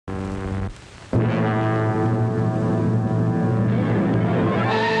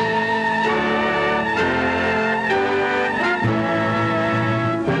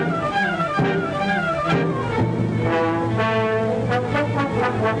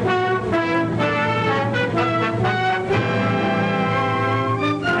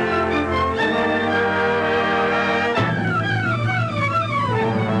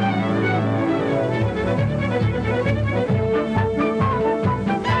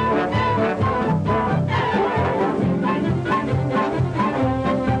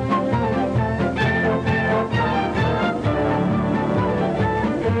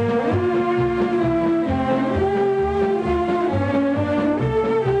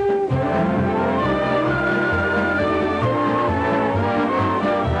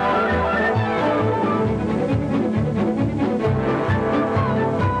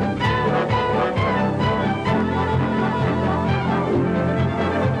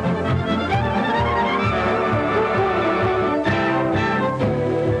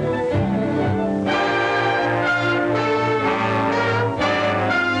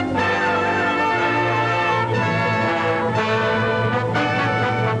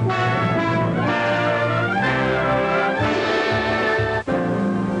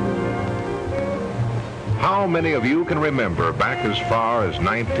many of you can remember back as far as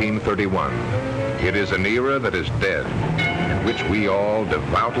 1931. It is an era that is dead, which we all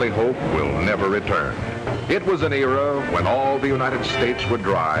devoutly hope will never return. It was an era when all the United States were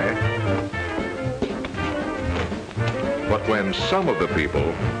dry, but when some of the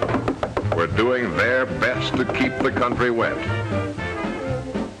people were doing their best to keep the country wet.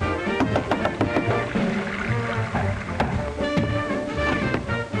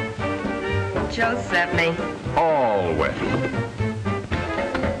 Giuseppe. All wet.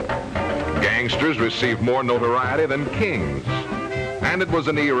 Gangsters received more notoriety than kings. And it was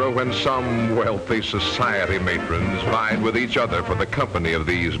an era when some wealthy society matrons vied with each other for the company of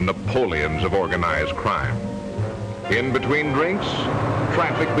these Napoleons of organized crime. In between drinks,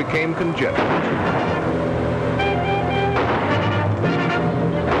 traffic became congested.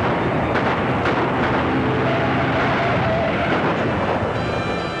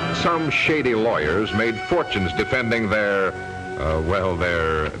 Some shady lawyers made fortunes defending their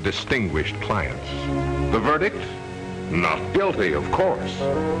distinguished clients. The verdict? Not guilty, of course.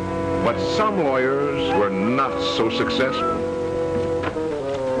 But some lawyers were not so successful.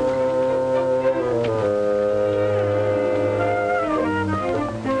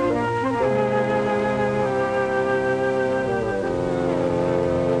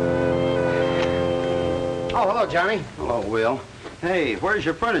 Oh, hello, Johnny. Hello, Will. Hey, where's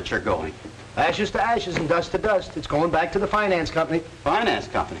your furniture going? Ashes to ashes and dust to dust. It's going back to the finance company. Finance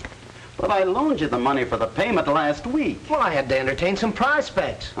company? But I loaned you the money for the payment last week. Well, I had to entertain some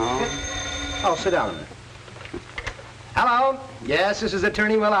prospects. Oh? Oh, sit down a minute. Hello? Yes, this is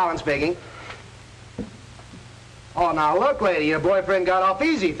Attorney Will Allen speaking. Oh, now look, lady, your boyfriend got off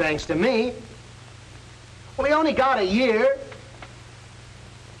easy thanks to me. Well, he only got a year.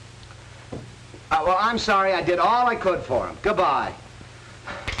 Well, I'm sorry. I did all I could for him. Goodbye.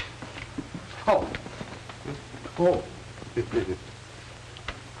 Oh. Oh.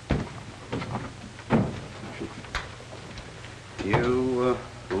 You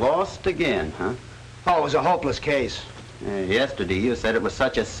lost again, huh? Oh, it was a hopeless case. Yesterday you said it was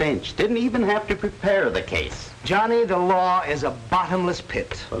such a cinch. Didn't even have to prepare the case. Johnny, the law is a bottomless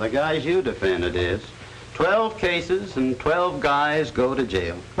pit. For the guys you defend, it is. 12 cases and 12 guys go to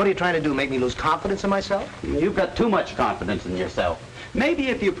jail. What are you trying to do, make me lose confidence in myself? You've got too much confidence in yourself. Maybe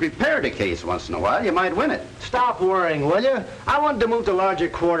if you prepared a case once in a while, you might win it. Stop worrying, will you? I wanted to move to larger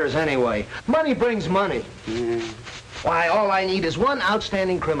quarters anyway. Money brings money. Why, all I need is one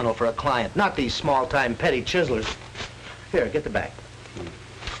outstanding criminal for a client, not these small-time petty chiselers. Here, get the bag.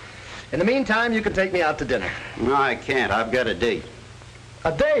 In the meantime, you can take me out to dinner. No, I can't. I've got a date.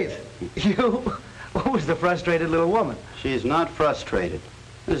 A date? You? Who's the frustrated little woman? She's not frustrated.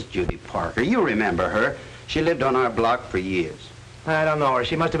 This is Judy Parker. You remember her. She lived on our block for years. I don't know her.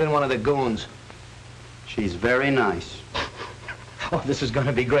 She must have been one of the goons. She's very nice. Oh, this is going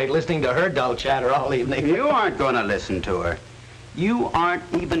to be great, listening to her dull chatter all evening. You aren't going to listen to her. You aren't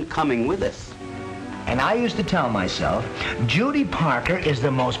even coming with us. And I used to tell myself, Judy Parker is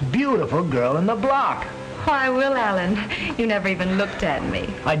the most beautiful girl in the block. Why, Will Allen, you never even looked at me.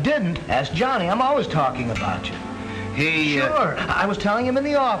 I didn't. Ask Johnny. I'm always talking about you. He... Sure. I was telling him in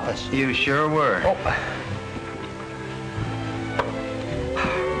the office. You sure were. Oh.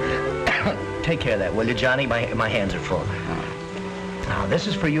 Take care of that, will you, Johnny? My hands are full. Now, this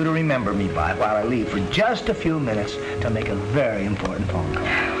is for you to remember me by while I leave for just a few minutes to make a very important phone call.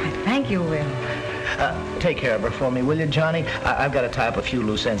 Thank you, Will. Take care of her for me, will you, Johnny? I've got to tie up a few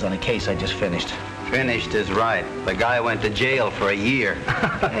loose ends on a case I just finished. Finished is right. The guy went to jail for a year.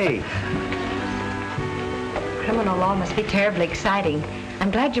 Hey. Criminal law must be terribly exciting. I'm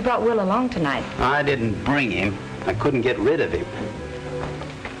glad you brought Will along tonight. I didn't bring him. I couldn't get rid of him.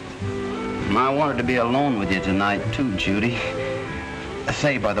 I wanted to be alone with you tonight, too, Judy.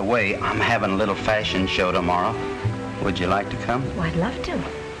 Say, by the way, I'm having a little fashion show tomorrow. Would you like to come? Oh, I'd love to.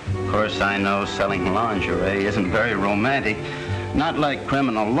 Of course, I know selling lingerie isn't very romantic. Not like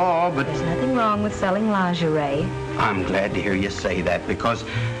criminal law, but... There's nothing wrong with selling lingerie. I'm glad to hear you say that because,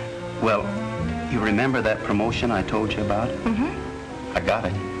 well, you remember that promotion I told you about? Mm-hmm. I got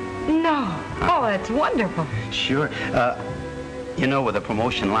it. No. Oh, that's wonderful. Sure. You know, with a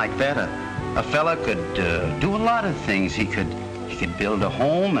promotion like that, a fella could do a lot of things. He could build a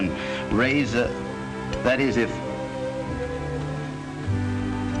home and raise a... That is, if...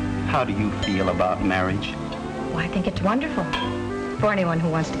 How do you feel about marriage? Well, I think it's wonderful for anyone who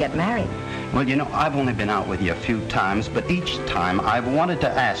wants to get married. Well, you know, I've only been out with you a few times, but each time I've wanted to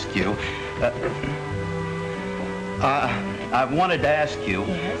ask you... I've wanted to ask you...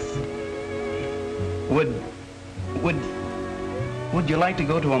 Yes? Would you like to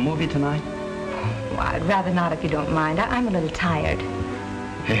go to a movie tonight? Oh, I'd rather not if you don't mind. I'm a little tired.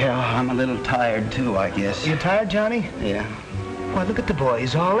 Yeah, I'm a little tired too, I guess. You tired, Johnny? Yeah. Well, look at the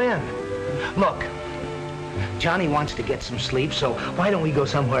boys, all in. Look, Johnny wants to get some sleep, so why don't we go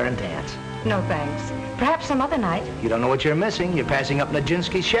somewhere and dance? No, thanks. Perhaps some other night. You don't know what you're missing. You're passing up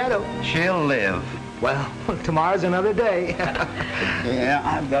Nijinsky's shadow. She'll live. Well, tomorrow's another day. Yeah,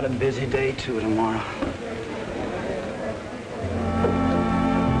 I've got a busy day too tomorrow.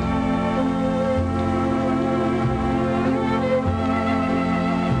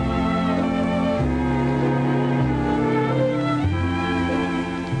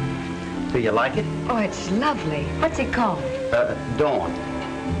 Do you like it? Oh, it's lovely. What's it called? Dawn.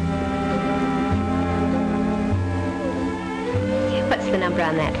 What's the number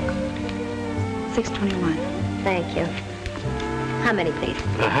on that? 621. Thank you. How many, please?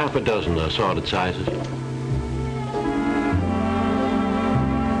 A half a dozen assorted sizes.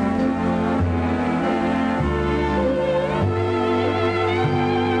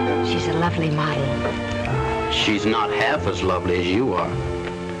 She's a lovely model. She's not half as lovely as you are.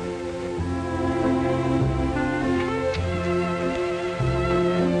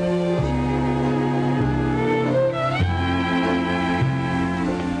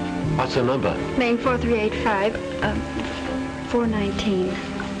 What's the number? Main 4385, 419.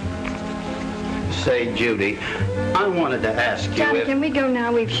 Say, Judy, I wanted to ask you Johnny, if... can we go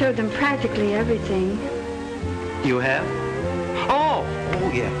now? We've showed them practically everything. You have? Oh,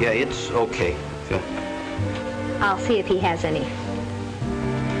 yeah, it's okay. I'll see if he has any.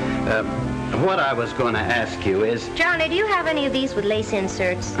 What I was going to ask you is... Johnny, do you have any of these with lace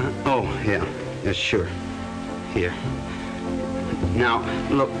inserts? Yeah, sure. Here. Now,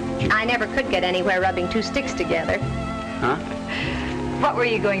 look... I never could get anywhere rubbing two sticks together. Huh? What were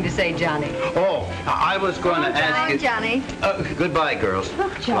you going to say, Johnny? Oh, I was going to ask you... Johnny. Goodbye, girls.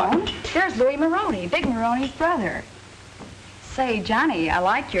 Look, Joan, there's Louis Maroney, Big Maroney's brother. Say, Johnny, I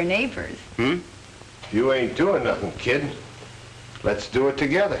like your neighbors. You ain't doing nothing, kid. Let's do it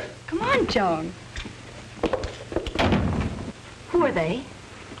together. Come on, Joan. Who are they?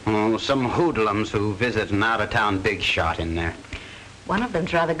 Oh, some hoodlums who visit an out-of-town big shot in there. One of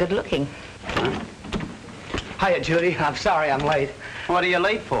them's rather good looking. Hiya, Judy. I'm sorry I'm late. What are you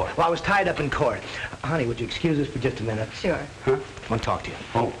late for? Well, I was tied up in court. Honey, would you excuse us for just a minute? Sure. Huh? I want to talk to you.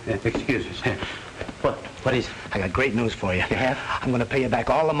 Oh, excuse us. What is it? I got great news for you. You have? I'm going to pay you back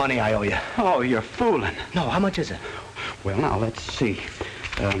all the money I owe you. Oh, you're fooling. No, how much is it? Well, now, let's see.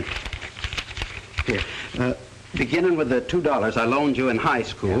 Here. Beginning with the $2 I loaned you in high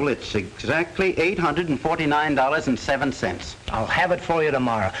school, it's exactly $849.07. I'll have it for you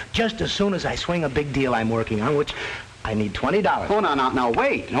tomorrow, just as soon as I swing a big deal I'm working on, which I need $20. Oh, now,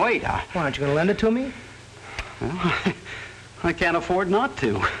 wait. Why, aren't you going to lend it to me? Well, I can't afford not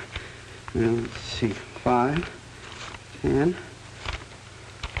to. Let's see, 5, 10,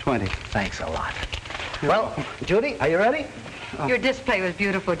 20. Thanks a lot. Well, Judy, are you ready? Your display was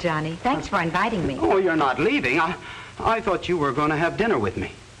beautiful, Johnny. Thanks for inviting me. Oh, you're not leaving. I thought you were going to have dinner with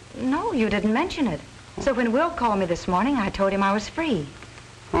me. No, you didn't mention it. So when Will called me this morning, I told him I was free.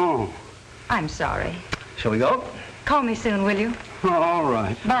 Oh. I'm sorry. Shall we go? Call me soon, will you? Oh, all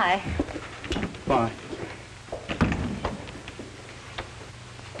right. Bye. Bye.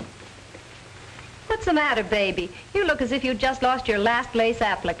 What's the matter, baby? You look as if you just lost your last lace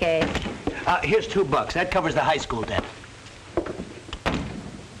applique. Here's $2. That covers the high school debt.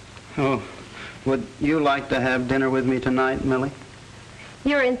 Oh, would you like to have dinner with me tonight, Millie?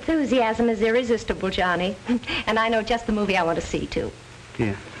 Your enthusiasm is irresistible, Johnny. And I know just the movie I want to see, too.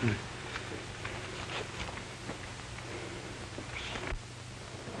 Yeah.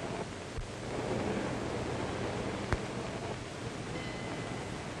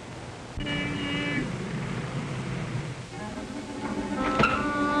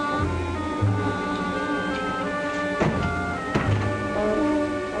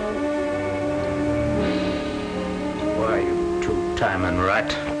 Timing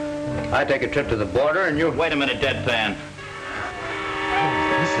rat. I take a trip to the border and you... Wait a minute, deadpan.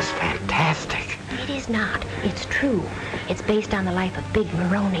 This is fantastic. It is not. It's true. It's based on the life of Big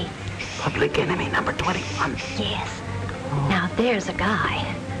Maroney. Public enemy number 21. Yes. Now, there's a guy.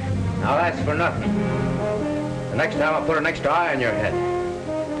 Now, that's for nothing. The next time I'll put an extra eye on your head.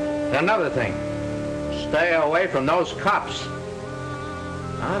 And another thing. Stay away from those cops.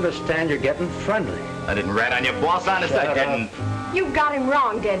 I understand you're getting friendly. I didn't rat on your boss, honest, I didn't. You got him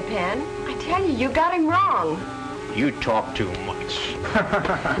wrong, Deadpan. I tell you, you got him wrong. You talk too much.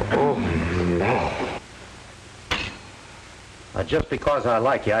 Oh, no. Just because I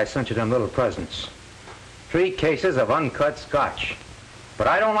like you, I sent you them little presents. 3 cases of uncut scotch. But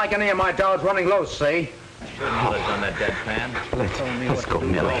I don't like any of my dolls running loose, see? Shouldn't have done that deadpan. Let's go,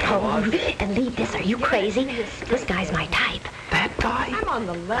 Millie. Oh, and leave this. Are you crazy? This guy's my type. That guy? I'm on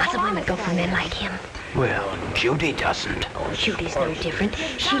the level. Lots of women go for men like him. Well, Judy doesn't. Oh, Judy's no different.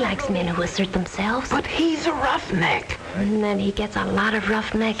 She likes men who assert themselves. But he's a roughneck. And then he gets a lot of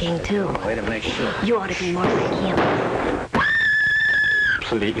roughnecking, too. Way to make sure. You ought to be more like him.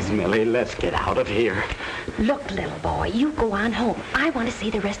 Please, Millie, let's get out of here. Look, little boy, you go on home. I want to see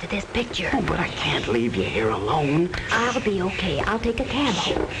the rest of this picture. Oh, but I can't leave you here alone. I'll be okay. I'll take a cab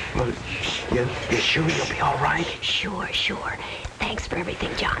home. Well, you sure you'll be all right? Sure. Thanks for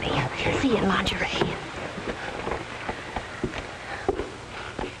everything, Johnny. Okay. See you in lingerie.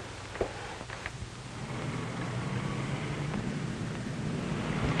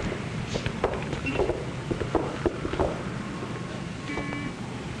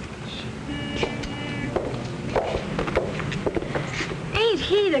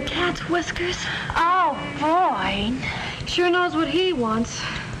 The cat's whiskers. Oh, boy. Sure knows what he wants.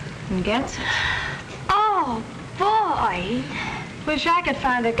 And gets it. Oh, boy. Wish I could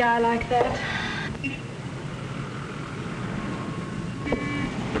find a guy like that.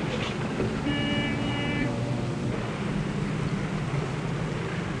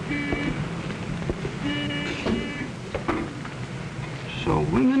 So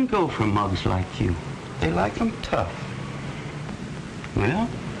women go for mugs like you. They like them tough. Well,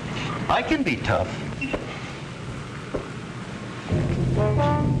 I can be tough.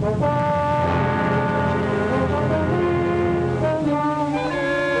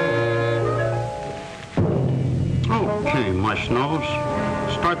 Okay, mush nose.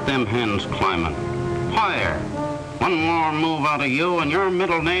 Start them hens climbing. Higher. One more move out of you and your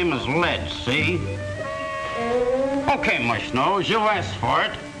middle name is Lead, see? Okay, mush nose, you asked for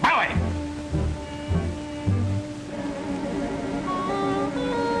it. Bowie!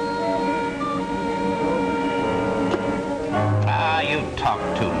 You talk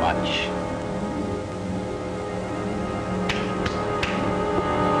too much.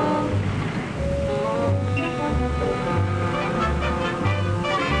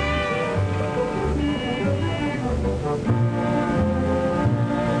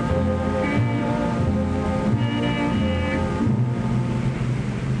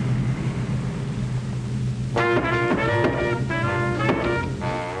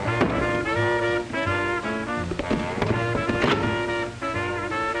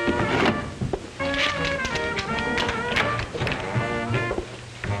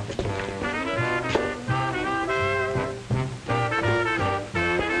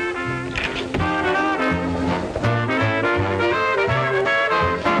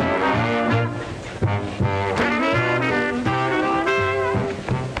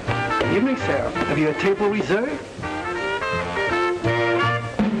 Have you a table reserved?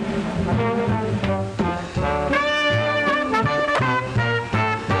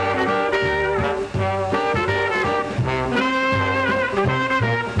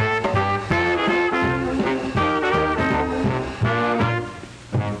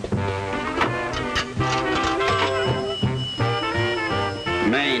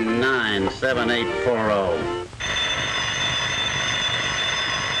 Main 97840.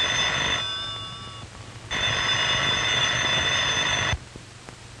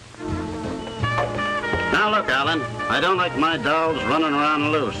 Now look, Alan, I don't like my dolls running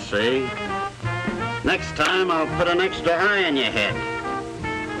around loose, see? Next time I'll put an extra eye in your head.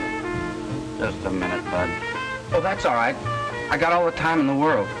 Just a minute, bud. Oh, that's all right. I got all the time in the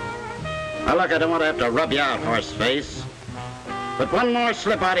world. Now look, I don't want to have to rub you out, horse face. But one more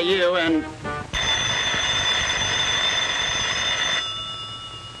slip out of you and...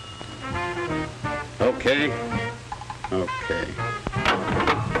 Okay? Okay.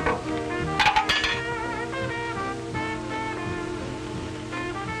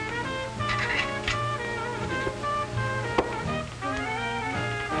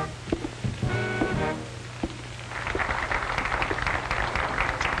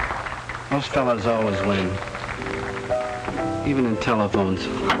 Those fellas always win. Even in telephones.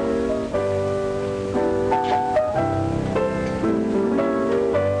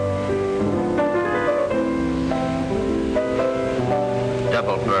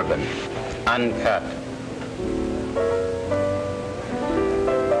 Double bourbon. Uncut.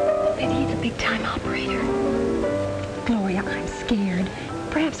 Maybe he's a big-time operator. Gloria, I'm scared.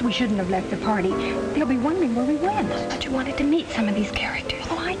 Perhaps we shouldn't have left the party. They'll be wondering where we went. But you wanted to meet some of these characters.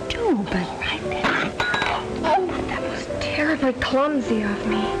 Oh, I do, but... All right, then. Oh, that was terribly clumsy of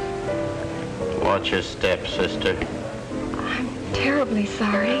me. Watch your step, sister. I'm terribly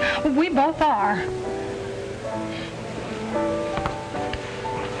sorry. We both are.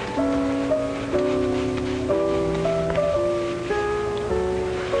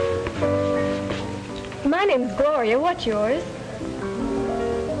 name's Gloria. What's yours?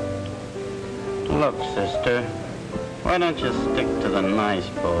 Look, sister, why don't you stick to the nice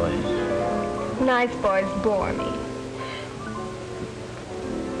boys? Nice boys bore me.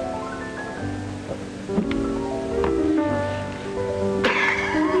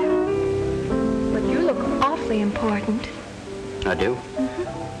 But you look awfully important. I do?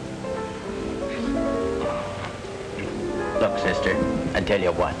 Look, sister, I tell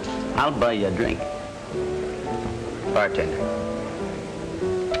you what. I'll buy you a drink. Bartender.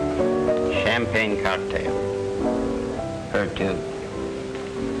 Champagne cocktail. Her too.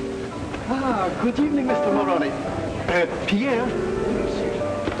 Ah, good evening, Mr. Moroni. Pierre.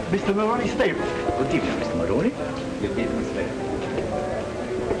 Mr. Moroni's favorite. Good evening, Mr. Moroni. Good evening, Mr.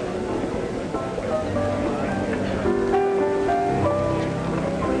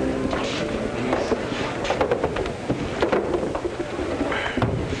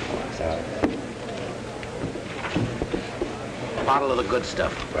 Bottle of the good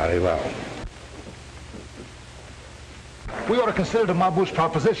stuff. Very well. We ought to consider the Mabouche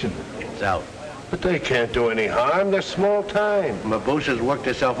proposition. It's out. But they can't do any harm. They're small time. Mabouche has worked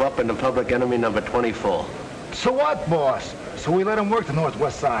herself up into public enemy number 24. So what, boss? So we let him work the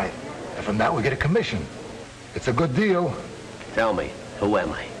Northwest Side. And from that, we get a commission. It's a good deal. Tell me, who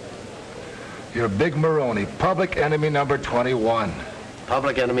am I? You're Big Maroney, public enemy number 21.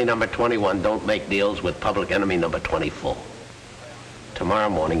 Public enemy number 21 don't make deals with public enemy number 24. Tomorrow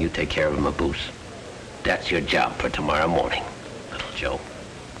morning, you take care of Mabouche. That's your job for tomorrow morning, little Joe.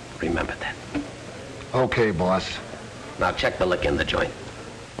 Remember that. Okay, boss. Now check the lick in the joint.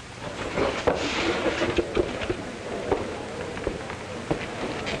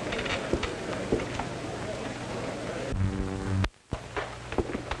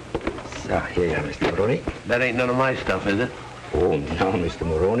 So, here you are, Mr. Moroni. That ain't none of my stuff, is it? Oh, no, Mr.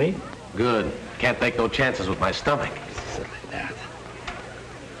 Moroni. Good. Can't take no chances with my stomach. Certainly not.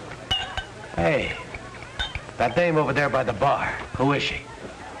 Hey, that dame over there by the bar, who is she?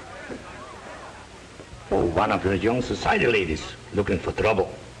 Oh, one of the young society ladies looking for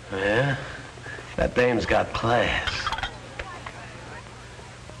trouble. Yeah? That dame's got class.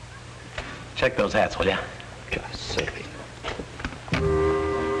 Check those hats, will ya? Yeah, certainly.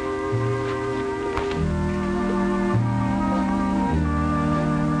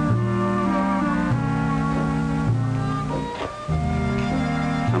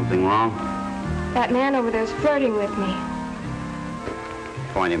 Something wrong? That man over there's flirting with me.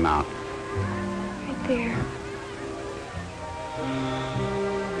 Point him out. Right there.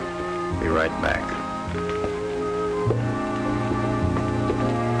 Be right back.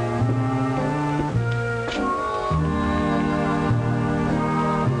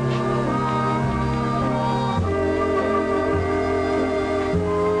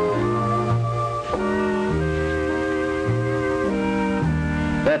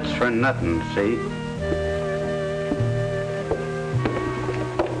 That's for nothing, see?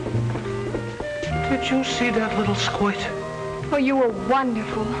 Did you see that little squid? Oh, you were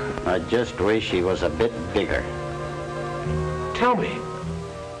wonderful. I just wish he was a bit bigger. Tell me,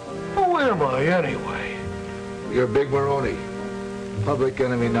 who am I anyway? You're Big Maroney, public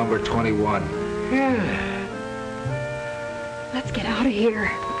enemy number 21. Yeah. Let's get out of here.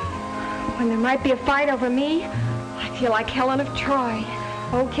 When there might be a fight over me, I feel like Helen of Troy.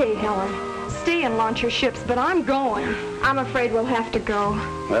 Okay, Helen. Stay and launch your ships, but I'm going. I'm afraid we'll have to go.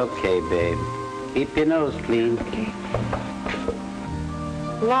 Okay, babe. Keep your nose clean. Okay.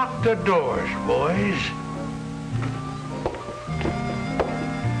 Lock the doors, boys.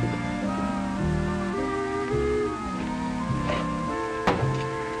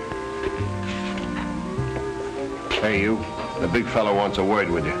 Hey, you. The big fella wants a word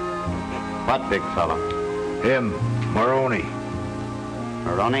with you. What big fella? Him, Maroney.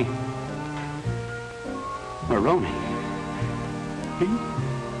 Maroney? Maroney?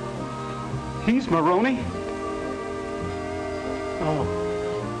 He's Maroney? Oh.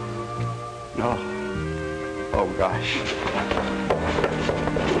 Oh. Oh, gosh.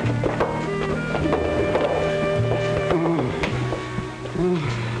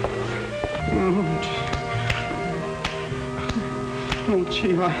 Oh, gee,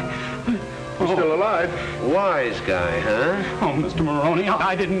 You're still alive. Wise guy, huh? Oh, Mr. Maroney,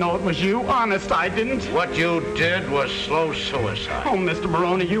 I didn't know it was you. Honest, I didn't. What you did was slow suicide. Oh, Mr.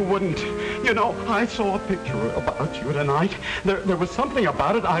 Maroney, you wouldn't. You know, I saw a picture about you tonight. There was something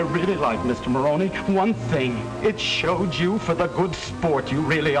about it I really liked, Mr. Maroney. One thing, it showed you for the good sport you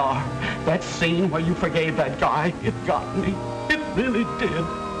really are. That scene where you forgave that guy, it got me. It really did.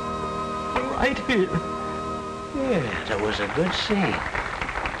 Right here. Yeah, that was a good scene.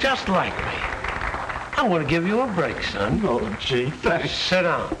 Just like me. I want to give you a break, son. Oh, gee, thanks. Sit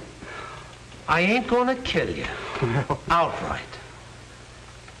down. I ain't gonna kill you. Outright.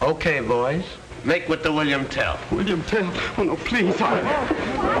 Okay, boys. Make with the William Tell. William Tell? Oh, no, please.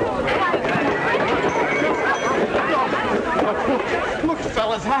 Look,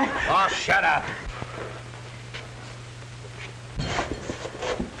 fellas, Oh, shut up.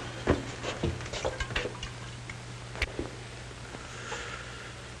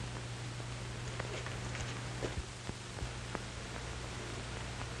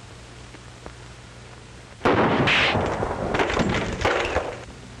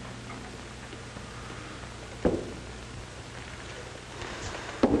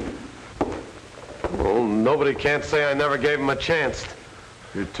 Nobody can't say I never gave him a chance.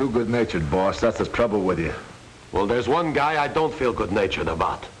 You're too good-natured, boss. That's the trouble with you. Well, there's one guy I don't feel good-natured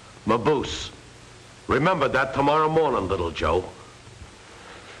about. Maboose. Remember that tomorrow morning, little Joe.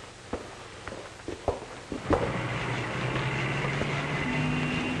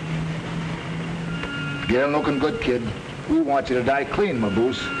 Get him looking good, kid. We want you to die clean,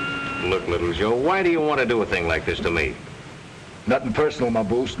 Maboose. Look, little Joe, why do you want to do a thing like this to me? Nothing personal,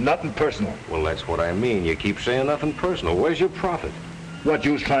 Maboose. Nothing personal. Well, that's what I mean. You keep saying nothing personal. Where's your profit? What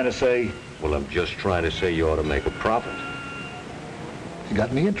you was trying to say? Well, I'm just trying to say you ought to make a profit. You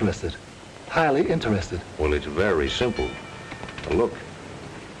got me interested. Highly interested. Well, it's very simple. Now, look,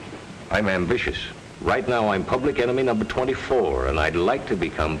 I'm ambitious. Right now, I'm public enemy number 24, and I'd like to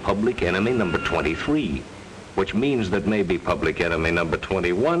become public enemy number 23, which means that maybe public enemy number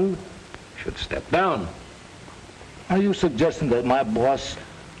 21 should step down. Are you suggesting that my boss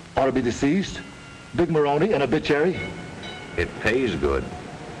ought to be deceased? Big Maroney, an obituary? It pays good.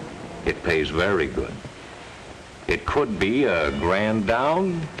 It pays very good. It could be a grand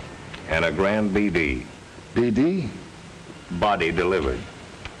down and a grand BD. BD? Body delivered.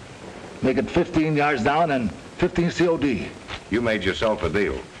 Make it 15 yards down and 15 COD. You made yourself a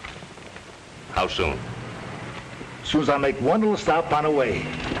deal. How soon? As soon as I make one little stop on the way.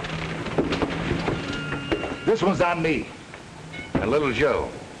 This one's on me. And little Joe,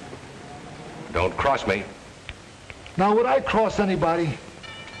 don't cross me. Now, would I cross anybody?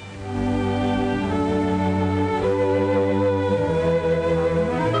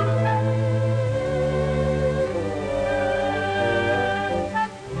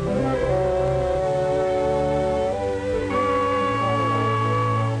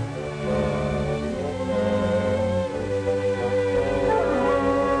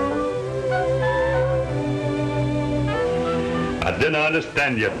 I didn't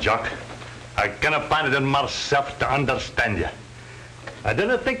understand you, Jock. I cannot find it in myself to understand you. I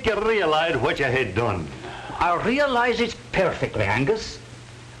didn't think you realized what you had done. I realize it perfectly, Angus.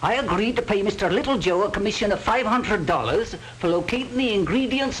 I agreed to pay Mr. Little Joe a commission of $500 for locating the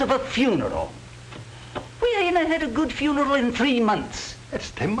ingredients of a funeral. We ain't had a good funeral in 3 months.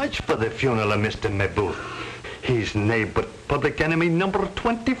 It's too much for the funeral of Mr. Maboose. He's nae but public enemy number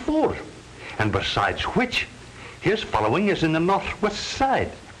 24. And besides which, his following is in the northwest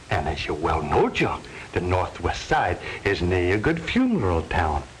side. And as you well know, Jock, the northwest side is nae a good funeral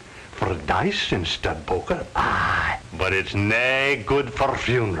town. For dice and stud poker, aye. But it's nae good for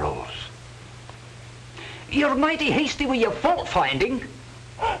funerals. You're mighty hasty with your fault-finding.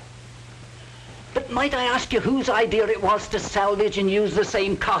 But might I ask you whose idea it was to salvage and use the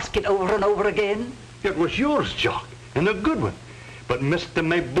same casket over and over again? It was yours, Jock, and a good one. But Mr.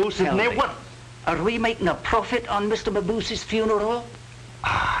 Maboose is nae what? Are we making a profit on Mr. Maboose's funeral?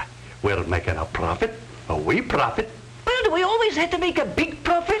 Ah, we're making a profit. A wee profit. Well, do we always have to make a big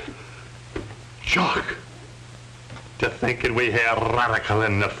profit? Jock, to thinking we had a radical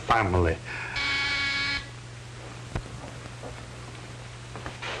in the family.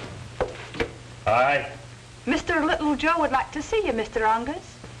 Aye. Mr. Little Joe would like to see you, Mr.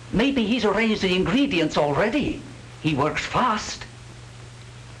 Angus. Maybe he's arranged the ingredients already. He works fast.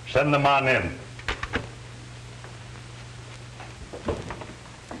 Send them on in.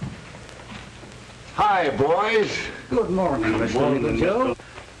 Hi, boys. Good morning, Mr. Little Joe.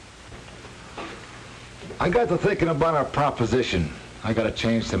 I got to thinking about our proposition. I got a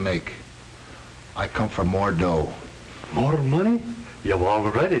change to make. I come for more dough. More money? You've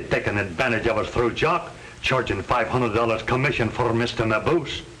already taken advantage of us through Jock, charging $500 commission for Mr.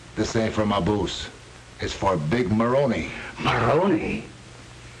 Maboose. This ain't for Maboose. It's for Big Maroney. Maroney?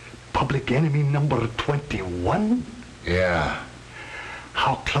 Public enemy number 21? Yeah.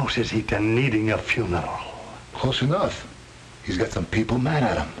 How close is he to needing a funeral? Close enough. He's got some people mad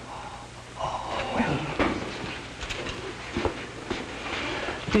at him.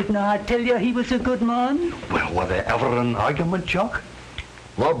 Didn't I tell you he was a good man? Well, were there ever an argument, Jock?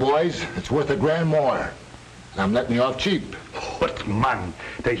 Well, boys, it's worth $1,000 more. And I'm letting you off cheap. What, man?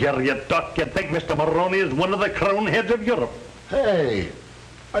 To hear you talk, you think Mr. Maroney is one of the crown heads of Europe. Hey,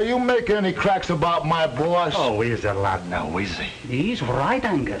 are you making any cracks about my boss? Oh, he's a lad now, is he? He's right,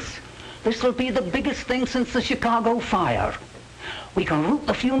 Angus. This will be the biggest thing since the Chicago fire. We can route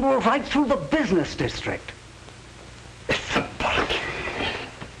the funeral right through the business district. It's a bark.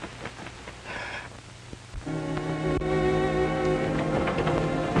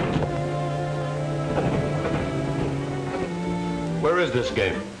 Where is this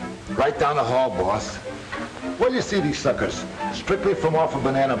game? Right down the hall, boss. Where do you see these suckers? Strictly from off a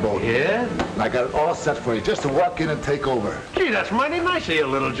banana boat. Yeah? And I got it all set for you, just to walk in and take over. Gee, that's mighty nice of you,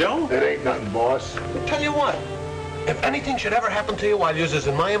 little Joe. It ain't nothing, boss. Tell you what, if anything should ever happen to you while you're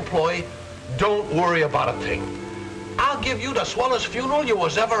in my employ, don't worry about a thing. I'll give you the swellest funeral you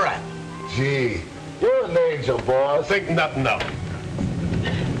was ever at. Gee, you're an angel, boss. Think nothing of it.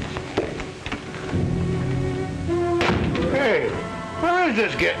 Hey, where is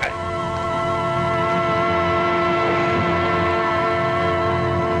this guy?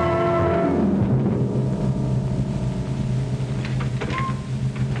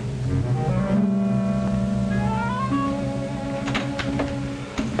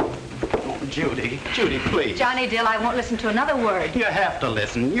 Judy, please. Johnny Dill, I won't listen to another word. You have to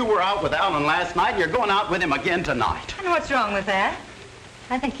listen. You were out with Alan last night. You're going out with him again tonight. And what's wrong with that?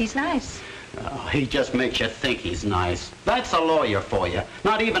 I think he's nice. Oh, he just makes you think he's nice. That's a lawyer for you.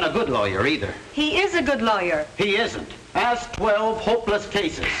 Not even a good lawyer either. He is a good lawyer. He isn't. Ask 12 hopeless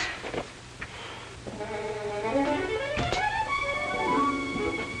cases.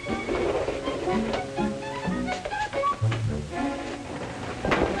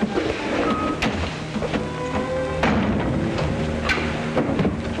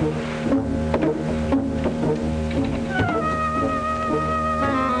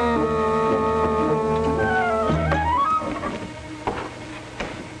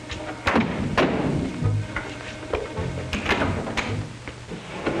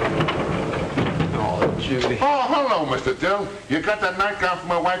 Oh, hello, Mr. Dill. You got that nightgown for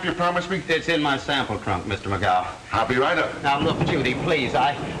my wife you promised me? It's in my sample trunk, Mr. McGow. I'll be right up. Now, look, Judy, please,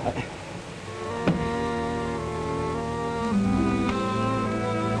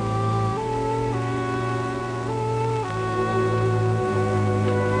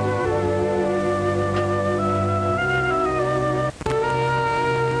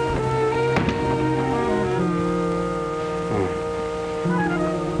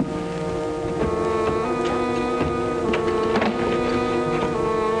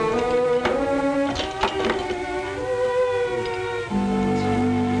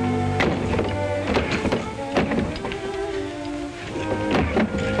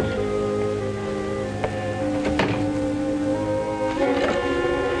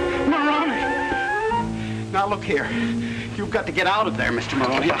 Look here. You've got to get out of there, Mr.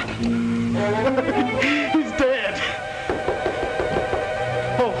 Maroney. He's dead.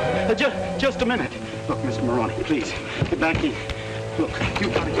 Oh, just a minute. Look, Mr. Maroney, please, get back in. Look,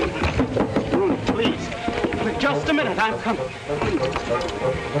 you've got to get back. Maroney, please. Just a minute, I'm coming.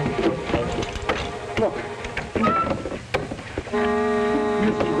 Look.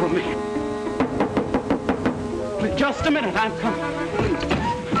 Mr. Maroney. Please, just a minute, I'm coming. Please,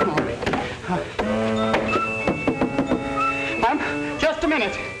 Maroney. Just a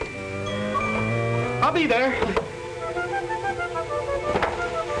minute. I'll be there.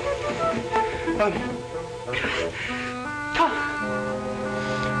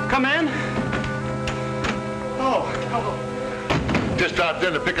 Come in. Oh, hello. Just stopped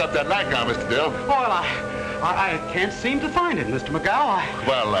in to pick up that nightgown, Mr. Dill. Well, I can't seem to find it, Mr. McGow.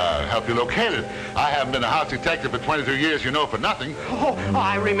 Well, help you locate it. I haven't been a house detective for 22 years, you know, for nothing. Oh,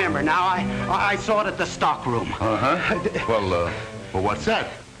 I remember now. I saw it at the stock room. Uh-huh. Well, what's that?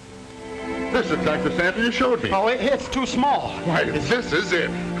 This looks like the sample you showed me. Oh, it's too small. Why, this is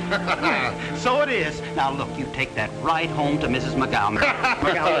it. So it is. Now, look, you take that right home to Mrs. McGow.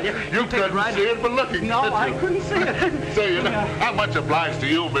 McGow, you couldn't see it for looking. No, I couldn't see it. So, you know, I'm much obliged to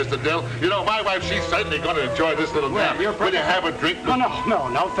you, Mr. Dill. You know, my wife, she's certainly going to enjoy this little nap. Will you have a drink?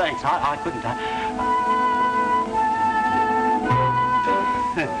 No, thanks. I couldn't.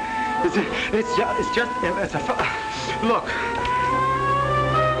 It's a... Look.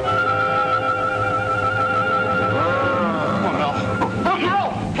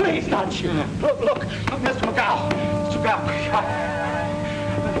 Please, not you. Look, Mr. McGow. Mr. McGow.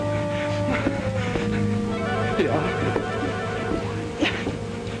 Yeah.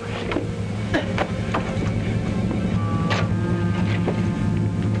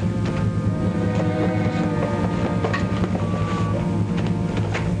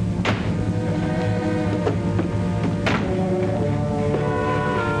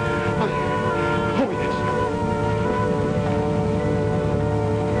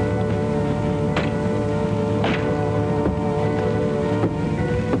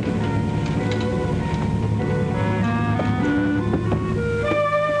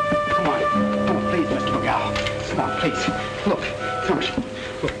 please. Look, come on.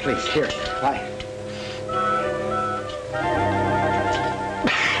 Look, please, here.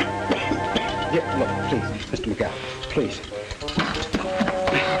 Here, look, please, Mr. McGowan, please.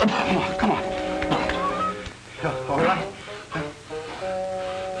 Come on. All right?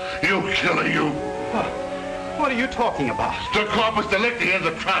 You killer, you. What are you talking about? The corpus delicti in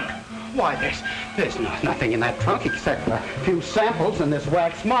the trunk. Why, there's nothing in that trunk except a few samples and this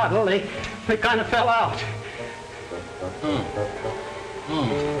wax model. They kind of fell out.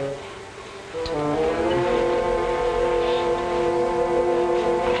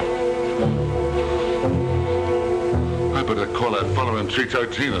 I better call that fellow in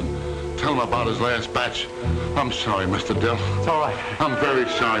 313 and tell him about his last batch. I'm sorry, Mr. Dill. It's all right. I'm very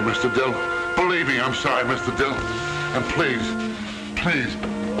sorry, Mr. Dill. Believe me, I'm sorry, Mr. Dill. And please,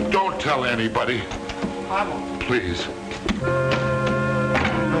 don't tell anybody. I won't. Please.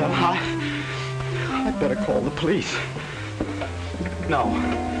 Well, I'd better call the police. No,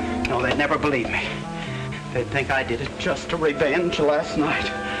 they'd never believe me. They'd think I did it just to revenge last night.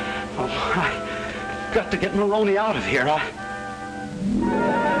 Oh, I got to get Maroney out of here.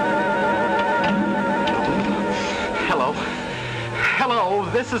 Hello,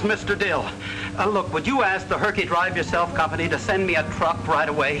 this is Mr. Dill. Look, would you ask the Herky Drive Yourself Company to send me a truck right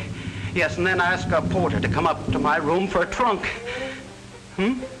away? Yes, and then ask a porter to come up to my room for a trunk.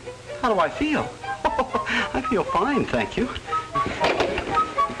 How do I feel? I feel fine, thank you.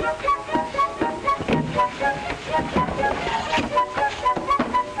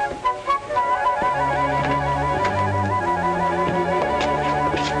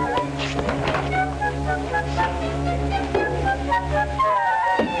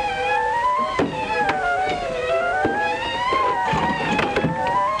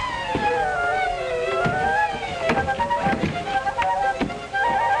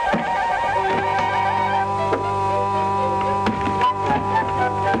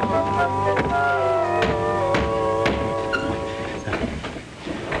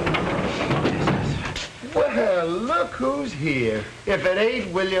 Who's here? If it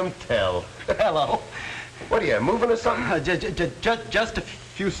ain't William Tell. Hello. What are you, moving or something? Just a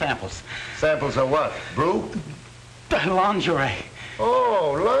few samples. Samples of what? Brew? Lingerie.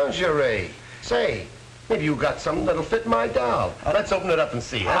 Oh, lingerie. Say, maybe you got something that'll fit my doll. Let's open it up and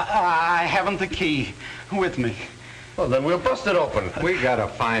see, huh? I haven't the key with me. Well, then we'll bust it open. We gotta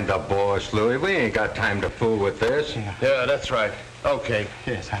find the boss, Louis. We ain't got time to fool with this. Yeah, that's right. Okay.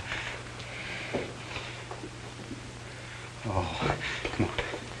 Yes. Oh, come on.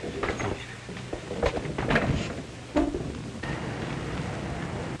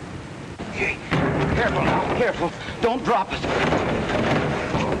 Okay. Careful now, careful. Don't drop it.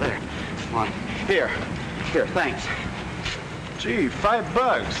 Oh, there. Come on. Here, thanks. Gee,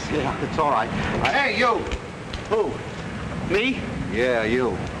 $5. Yeah, it's all right. Hey, you! Who? Me? Yeah,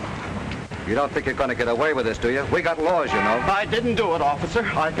 you. You don't think you're gonna get away with this, do you? We got laws, you know. I didn't do it, officer.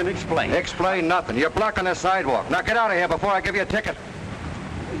 I can explain. Explain nothing. You're blocking the sidewalk. Now get out of here before I give you a ticket.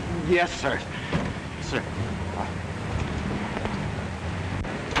 Yes, sir. Sir.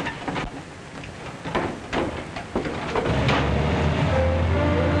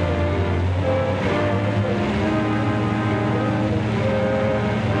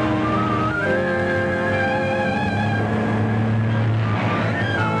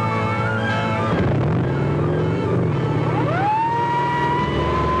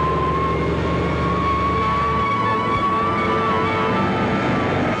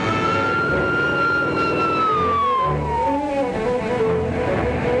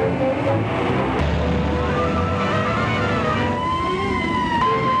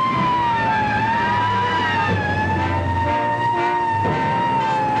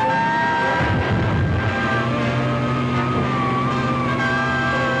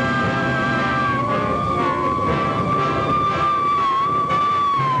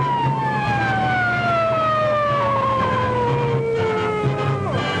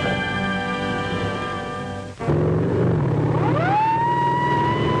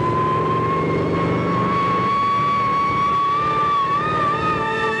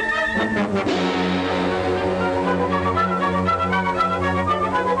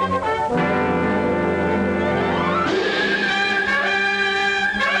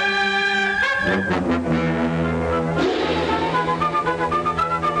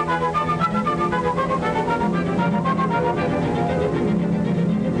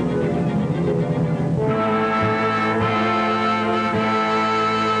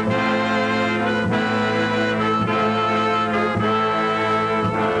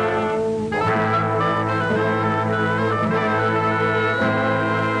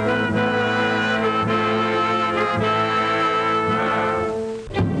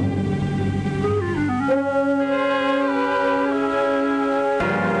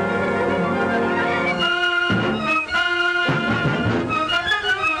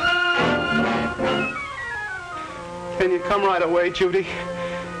 Can you come right away, Judy?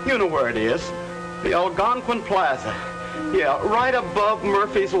 You know where it is. The Algonquin Plaza. Yeah, right above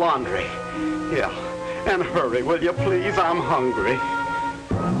Murphy's Laundry. Yeah. And hurry, will you please? I'm hungry.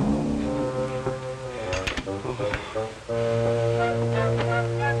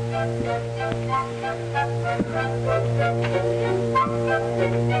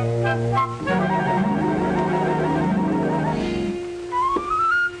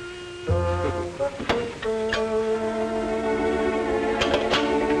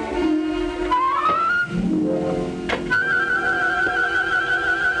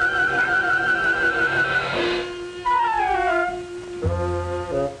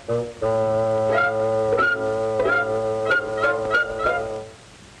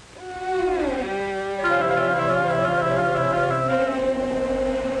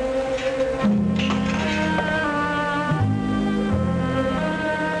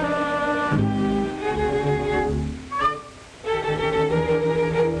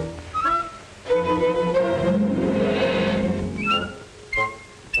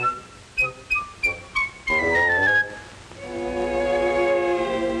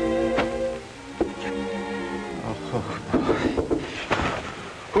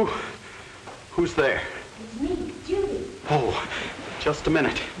 Who's there? It's me, Judy. Oh, just a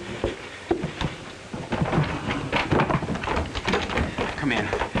minute. Come in.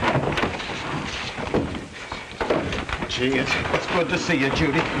 Gee, it's good to see you,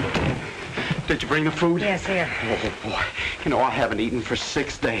 Judy. Did you bring the food? Yes, here. Oh, boy. You know, I haven't eaten for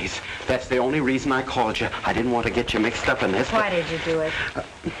 6 days. That's the only reason I called you. I didn't want to get you mixed up in this. Why did you do it?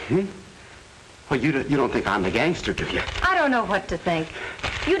 Well, you don't think I'm the gangster, do you? I don't know what to think.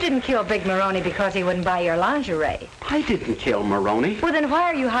 You didn't kill Big Maroney because he wouldn't buy your lingerie. I didn't kill Maroney. Well, then why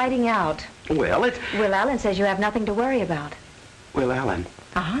are you hiding out? Well, Will Allen says you have nothing to worry about. Will Allen?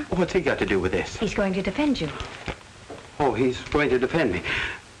 Uh-huh. What's he got to do with this? He's going to defend you. Oh, he's going to defend me.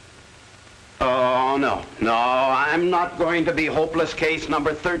 Oh, no. No, I'm not going to be hopeless case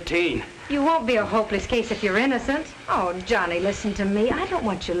number 13. You won't be a hopeless case if you're innocent. Oh, Johnny, listen to me. I don't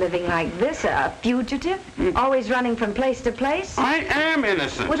want you living like this, a fugitive, always running from place to place. I am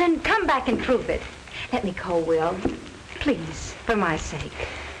innocent. Well, then come back and prove it. Let me call Will. Please, for my sake.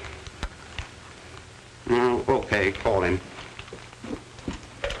 Okay, call him.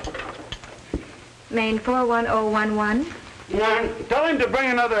 Main 41011. Tell him to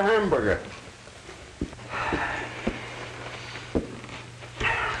bring another hamburger.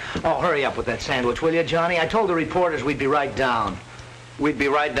 Oh, hurry up with that sandwich, will you, Johnny? I told the reporters we'd be right down. We'd be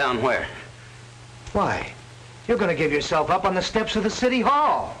right down where? Why? You're going to give yourself up on the steps of the City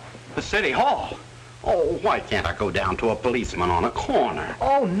Hall. The City Hall? Oh, why can't I go down to a policeman on a corner?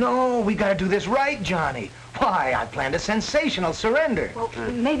 Oh, no, we got to do this right, Johnny. Why, I planned a sensational surrender. Well,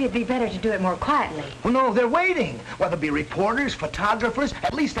 maybe it'd be better to do it more quietly. Oh, no, they're waiting. Well, there'll be reporters, photographers,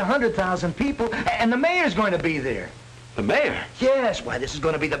 at least 100,000 people, and the mayor's going to be there. The mayor? Yes, why, this is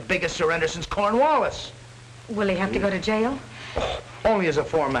going to be the biggest surrender since Cornwallis. Will he have to go to jail? Oh, only as a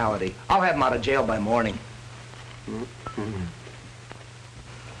formality. I'll have him out of jail by morning.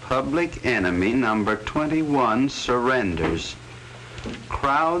 Public enemy number 21 surrenders.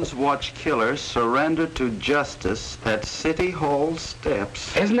 Crowds watch killer surrender to justice at City Hall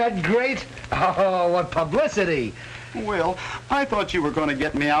steps. Isn't that great? Oh, what publicity. Well, I thought you were going to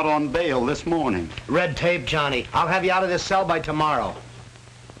get me out on bail this morning. Red tape, Johnny. I'll have you out of this cell by tomorrow.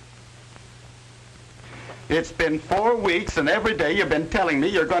 It's been 4 weeks, and every day you've been telling me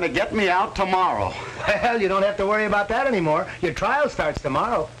you're going to get me out tomorrow. Well, you don't have to worry about that anymore. Your trial starts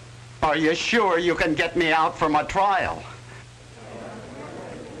tomorrow. Are you sure you can get me out for my trial?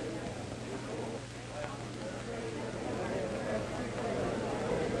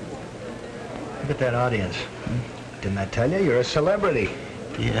 Look at that audience. Didn't I tell you? You're a celebrity.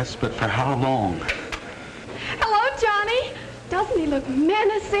 Yes, but for how long? Hello, Johnny. Doesn't he look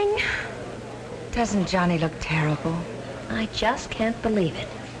menacing? Doesn't Johnny look terrible? I just can't believe it.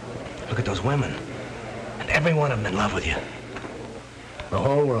 Look at those women. And every one of them in love with you. The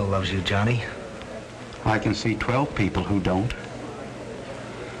whole world loves you, Johnny. I can see 12 people who don't.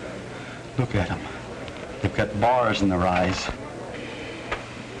 Look at them. They've got bars in their eyes.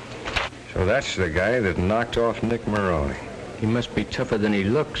 So that's the guy that knocked off Nick Maroney. He must be tougher than he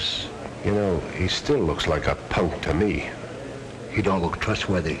looks. You know, he still looks like a punk to me. He don't look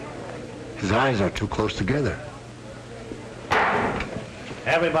trustworthy. His eyes are too close together.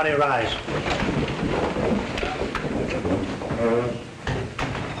 Everybody rise.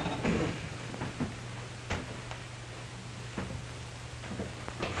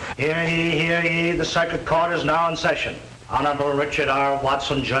 Hear ye, the Circuit Court is now in session. Honorable Richard R.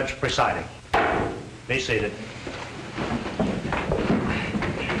 Watson, Judge presiding. Be seated.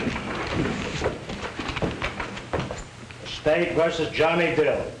 State versus Johnny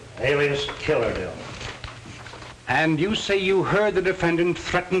Dill, alias KillerDill. And you say you heard the defendant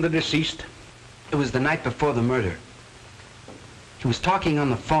threaten the deceased? It was the night before the murder. He was talking on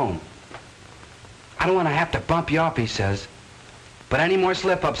the phone. I don't want to have to bump you up, he says. But any more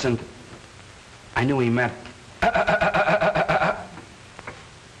slip-ups and... I knew he meant...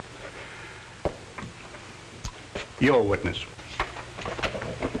 Your witness.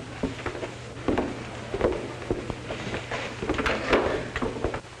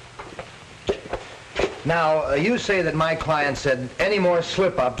 Now, you say that my client said any more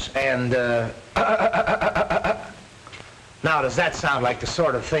slip-ups and, Now, does that sound like the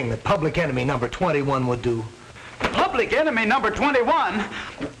sort of thing that public enemy number 21 would do? Public enemy number 21?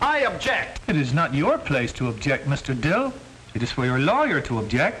 I object. It is not your place to object, Mr. Dill. It is for your lawyer to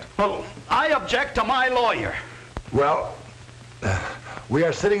object. Well, I object to my lawyer. Well, we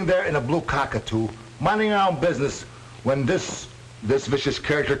are sitting there in a blue cockatoo, minding our own business, when this vicious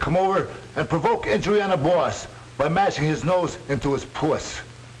character come over and provoke injury on the boss by mashing his nose into his puss.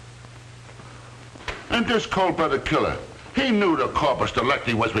 And this cold-blooded killer, he knew the corpus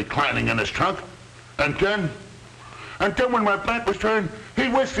delicti was reclining in his trunk. And then when my back was turned, he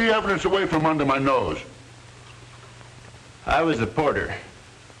whisked the evidence away from under my nose. I was the porter.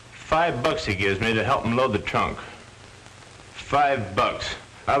 $5 he gives me to help him load the trunk. $5.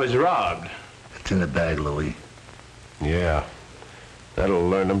 I was robbed. It's in the bag, Louis. Yeah. That'll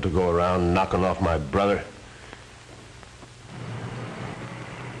learn them to go around knocking off my brother.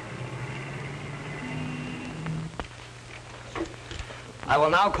 I will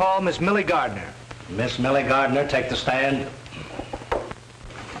now call Miss Millie Gardner. Miss Millie Gardner, take the stand.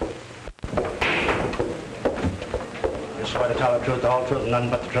 You swear to tell the truth, the whole truth, and nothing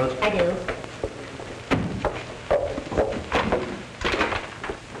but the truth? I do.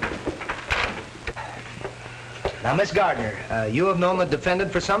 Now, Miss Gardner, you have known the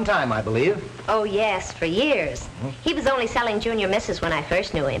defendant for some time, I believe. Oh, yes, for years. He was only selling junior misses when I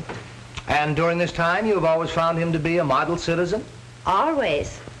first knew him. And during this time, you have always found him to be a model citizen?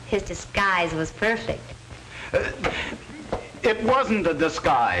 Always. His disguise was perfect. It wasn't a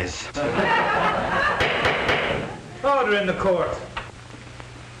disguise. Order in the court.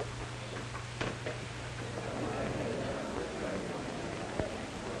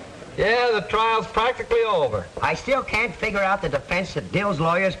 Yeah, the trial's practically over. I still can't figure out the defense that Dill's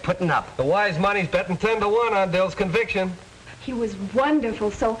lawyer's putting up. The wise money's betting 10 to 1 on Dill's conviction. He was wonderful,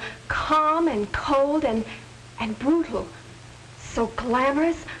 so calm and cold and brutal. So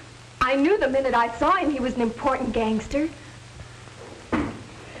glamorous. I knew the minute I saw him he was an important gangster. I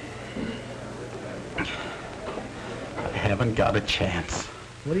haven't got a chance.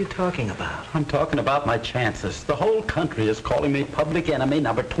 What are you talking about? I'm talking about my chances. The whole country is calling me public enemy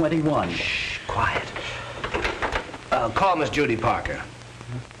number 21. Shh, quiet. Call Miss Judy Parker.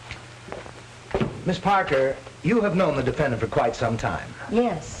 Miss Parker, you have known the defendant for quite some time.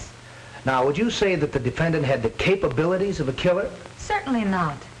 Yes. Now, would you say that the defendant had the capabilities of a killer? Certainly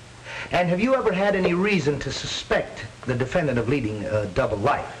not. And have you ever had any reason to suspect the defendant of leading a double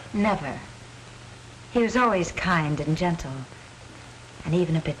life? Never. He was always kind and gentle, and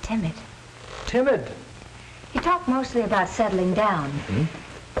even a bit timid. Timid? He talked mostly about settling down. Mm-hmm.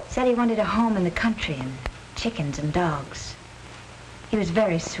 Said he wanted a home in the country and chickens and dogs. He was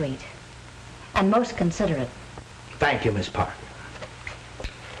very sweet and most considerate. Thank you, Miss Parker.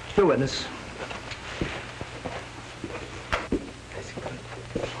 Your witness.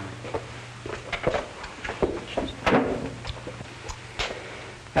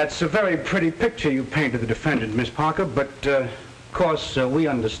 That's a very pretty picture you painted the defendant, Miss Parker, but, of course, we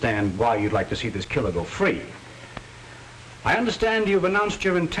understand why you'd like to see this killer go free. I understand you've announced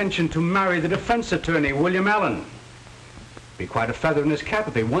your intention to marry the defense attorney, William Allen. Be quite a feather in his cap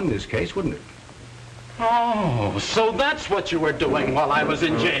if they won this case, wouldn't it? Oh, so that's what you were doing while I was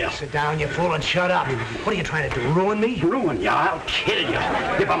in jail. Sit down, you fool, and shut up. What are you trying to do, ruin me? Ruin you? I'll kill you.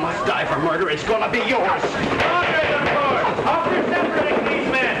 If I must die for murder, it's gonna be yours. Order in the court! After separating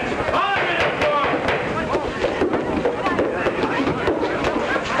these men! Order in the court!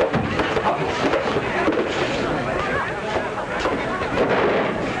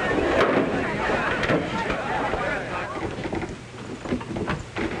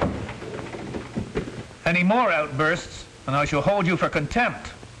 Any more outbursts, and I shall hold you for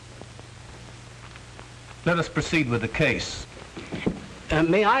contempt. Let us proceed with the case.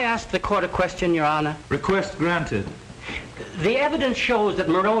 May I ask the court a question, Your Honor? Request granted. The evidence shows that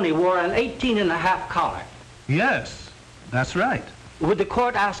Maroney wore an 18.5 collar. Yes, that's right. Would the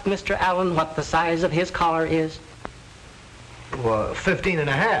court ask Mr. Allen what the size of his collar is? Well,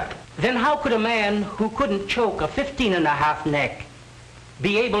 15.5. Then how could a man who couldn't choke a 15.5 neck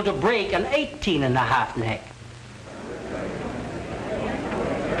be able to break an 18.5 neck?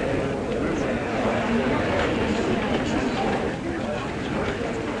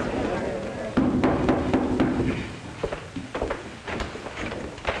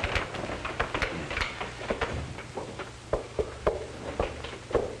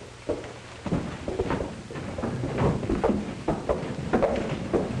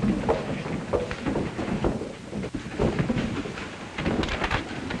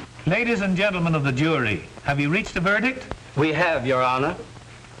 Ladies and gentlemen of the jury, have you reached a verdict? We have, Your Honor.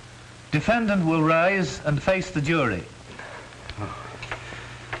 Defendant will rise and face the jury.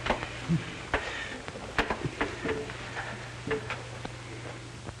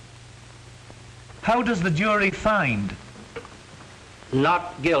 How does the jury find?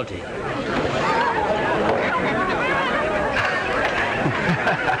 Not guilty.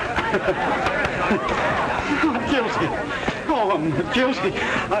 Guilty. Oh, I'm guilty.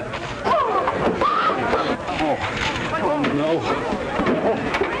 Oh, no.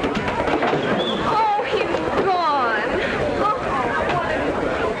 Oh, he's gone.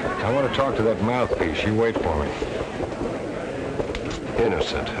 I want to talk to that mouthpiece. You wait for me.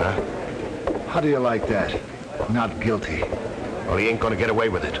 Innocent, huh? How do you like that? Not guilty. Well, he ain't gonna get away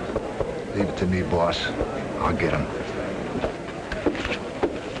with it. Leave it to me, boss. I'll get him.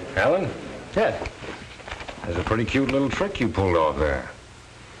 Alan? Ted. There's a pretty cute little trick you pulled off there.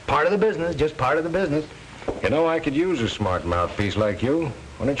 Part of the business, just part of the business. You know, I could use a smart mouthpiece like you.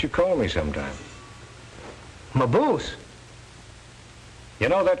 Why don't you call me sometime? Maboose? You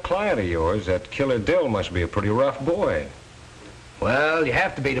know, that client of yours, that killer Dill, must be a pretty rough boy. Well, you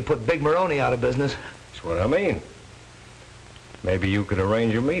have to be to put Big Maroney out of business. That's what I mean. Maybe you could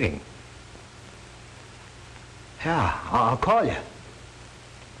arrange a meeting. Yeah, I'll call you.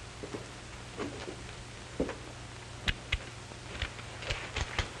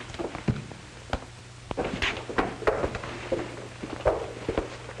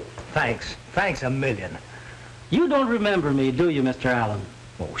 Thanks. Thanks a million. You don't remember me, do you, Mr. Allen?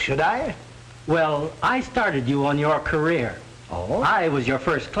 Oh, should I? Well, I started you on your career. Oh? I was your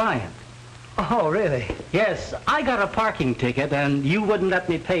first client. Oh, really? Yes, I got a parking ticket, and you wouldn't let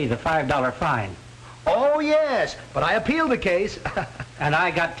me pay the $5 fine. Oh, yes, but I appealed the case. And I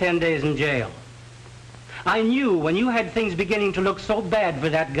got 10 days in jail. I knew when you had things beginning to look so bad for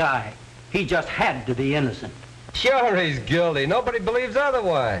that guy, he just had to be innocent. Sure he's guilty. Nobody believes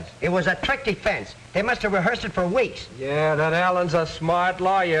otherwise. It was a trick defense. They must have rehearsed it for weeks. Yeah, that Allen's a smart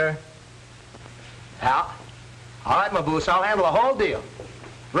lawyer. Al? All right, Maboose, I'll handle the whole deal.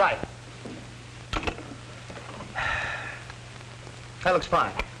 Right. That looks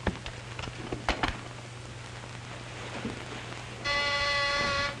fine.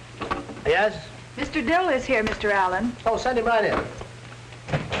 Yes? Mr. Dill is here, Mr. Allen. Oh, send him right in.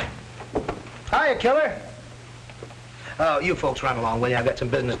 Hiya, killer. Oh, you folks run along, will you? I've got some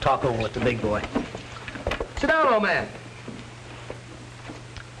business to talk over with the big boy. Sit down, old man.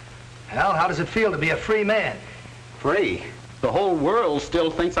 Well, how does it feel to be a free man? Free? The whole world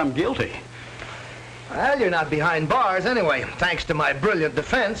still thinks I'm guilty. Well, you're not behind bars anyway, thanks to my brilliant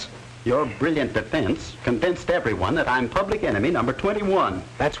defense. Your brilliant defense convinced everyone that I'm public enemy number 21.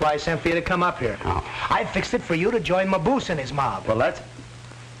 That's why I sent for you to come up here. Oh. I fixed it for you to join Maboose and his mob. Well, that's...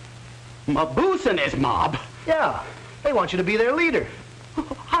 Maboose and his mob? Yeah. They want you to be their leader.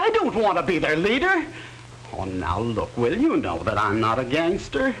 I don't want to be their leader. Oh, now look, Will, you know that I'm not a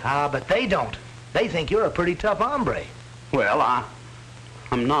gangster. Ah, but they don't. They think you're a pretty tough hombre. Well,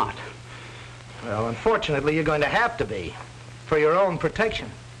 I'm not. Well, unfortunately, you're going to have to be. For your own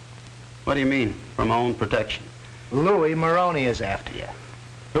protection. What do you mean, for my own protection? Louis Maroney is after you.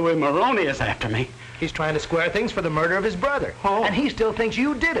 Louis Maroney is after me? He's trying to square things for the murder of his brother. Oh. And he still thinks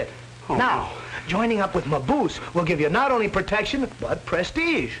you did it. Oh. Now, joining up with Maboose will give you not only protection, but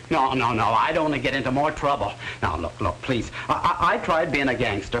prestige. No, I'd only get into more trouble. Now, look, please. I tried being a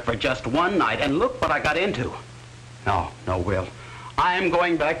gangster for just one night, and look what I got into. No, Will. I'm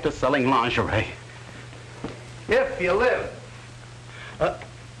going back to selling lingerie. If you live.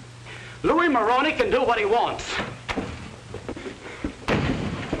 Louis Maroney can do what he wants.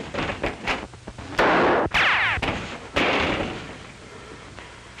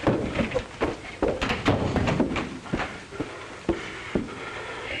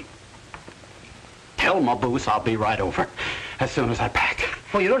 Tell Maboose I'll be right over as soon as I pack.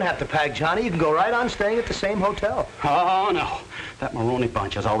 Well, you don't have to pack, Johnny. You can go right on staying at the same hotel. Oh, no. That Maroney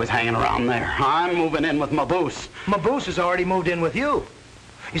bunch is always hanging around there. I'm moving in with Maboose. Maboose has already moved in with you.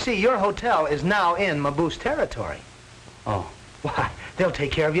 You see, your hotel is now in Maboose territory. Oh. Why, They'll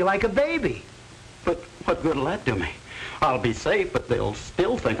take care of you like a baby. But what good will that do me? I'll be safe, but they'll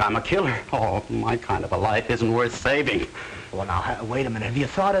still think I'm a killer. Oh, my kind of a life isn't worth saving. Well, now, wait a minute. Have you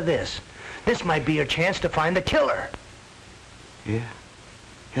thought of this? This might be your chance to find the killer. Yeah,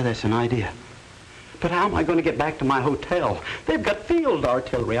 that's an idea. But how am I going to get back to my hotel? They've got field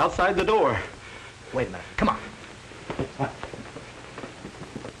artillery outside the door. Wait a minute. Come on.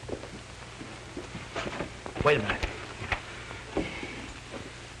 Wait a minute.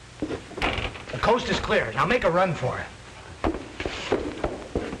 The coast is clear. Now make a run for it.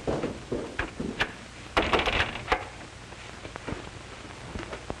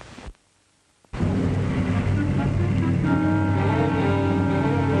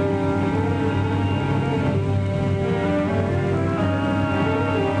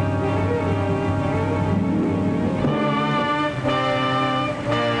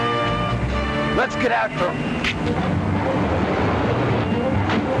 Let's get out for...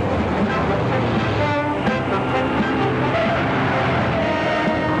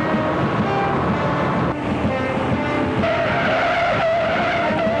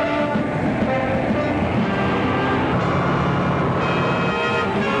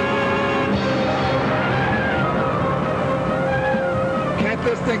 Can't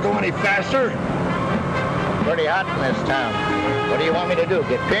this thing go any faster? Pretty hot in this town. What do you want me to do,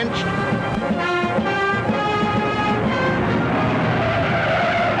 get pinched?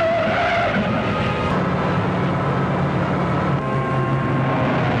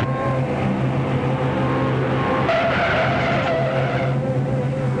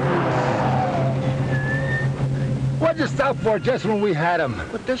 What'd you stop for just when we had him?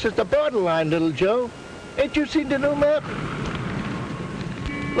 But this is the borderline, little Joe. Ain't you seen the new map?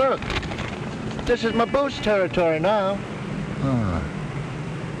 Look, this is my boost territory now.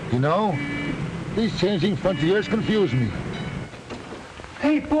 You know, these changing frontiers confuse me.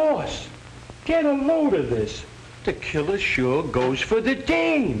 Hey, boss, get a load of this. The killer sure goes for the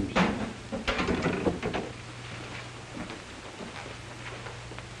dames.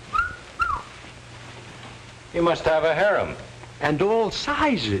 You must have a harem. And all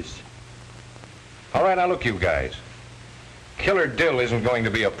sizes. All right, now look, you guys. Killer Dill isn't going to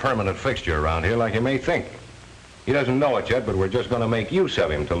be a permanent fixture around here like you may think. He doesn't know it yet, but we're just going to make use of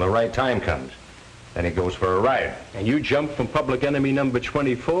him till the right time comes. Then he goes for a ride. And you jump from public enemy number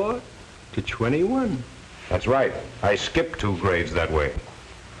 24 to 21. That's right. I skipped 2 grades that way.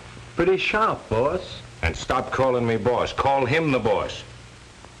 Pretty sharp, boss. And stop calling me boss. Call him the boss.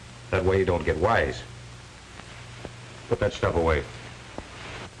 That way you don't get wise. Put that stuff away.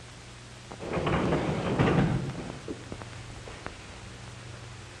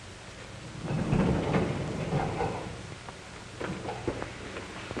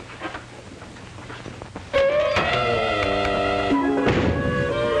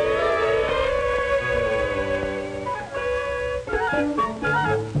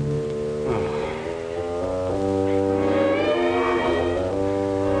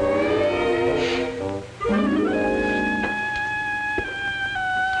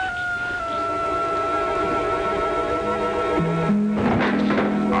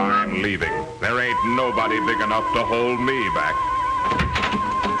 Nobody big enough to hold me back.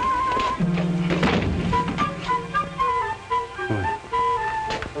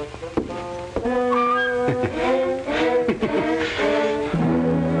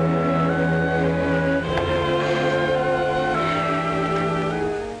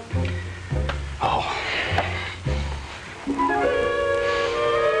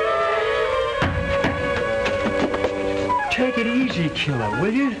 Take it easy, killer,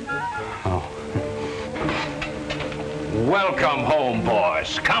 will you? Welcome home,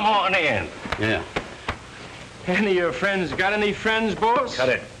 boss. Come on in. Yeah. Any of your friends got any friends, boss? Cut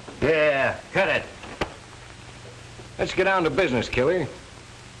it. Yeah, cut it. Let's get down to business, killer.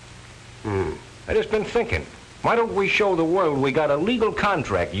 I just been thinking. Why don't we show the world we got a legal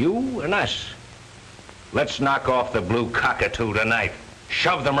contract, you and us? Let's knock off the blue cockatoo tonight.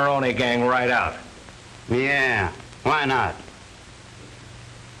 Shove the Maroney gang right out. Yeah, why not?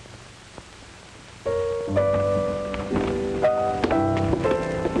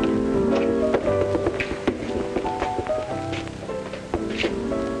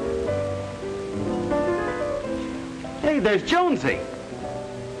 Hey, there's Jonesy.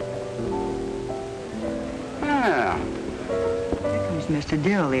 Yeah. Here comes Mr.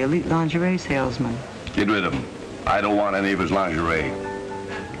 Dill, the elite lingerie salesman. Get rid of him. I don't want any of his lingerie.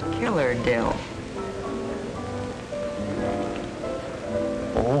 Killer Dill.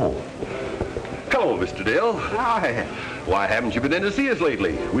 Oh. Hello, Mr. Dill. Hi. Why haven't you been in to see us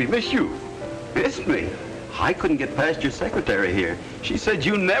lately? We've missed you. Missed me? I couldn't get past your secretary here. She said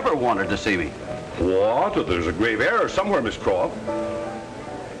you never wanted to see me. What? There's a grave error somewhere, Miss Croft.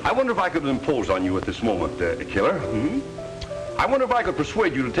 I wonder if I could impose on you at this moment, Killer. I wonder if I could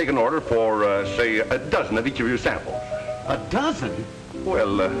persuade you to take an order for, say, a dozen of each of your samples. A dozen?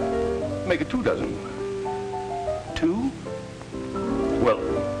 Well, make it 2 dozen. 2? Well,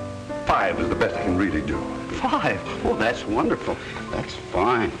 5 is the best I can really do. 5? Oh, that's wonderful. That's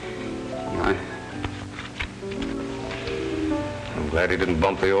fine. I'm glad he didn't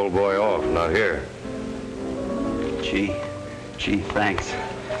bump the old boy off. Not here. Gee, thanks.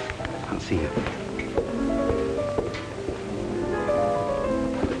 I'll see you.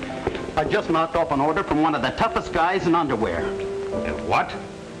 I just knocked off an order from one of the toughest guys in underwear. In what?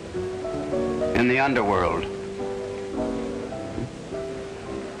 In the underworld.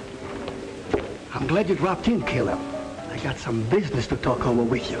 I'm glad you dropped in, Killer. I got some business to talk over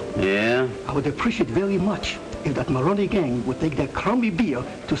with you. Yeah? I would appreciate very much if that Maroney gang would take that crummy beer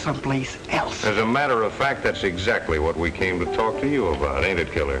to someplace else. As a matter of fact, that's exactly what we came to talk to you about, ain't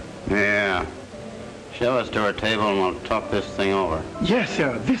it, Killer? Yeah. Show us to our table and we'll talk this thing over. Yes,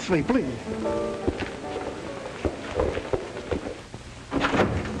 sir. This way, please.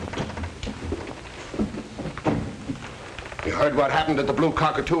 You heard what happened at the Blue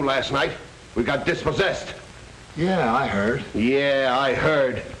Cockatoo last night? We got dispossessed. Yeah, I heard. Yeah, I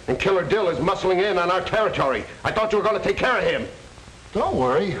heard. And Killer Dill is muscling in on our territory. I thought you were going to take care of him. Don't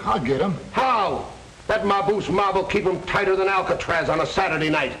worry, I'll get him. How? That Maboose mob will keep him tighter than Alcatraz on a Saturday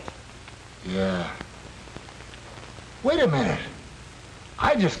night. Yeah. Wait a minute.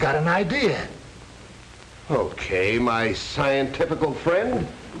 I just got an idea. Okay, my scientifical friend.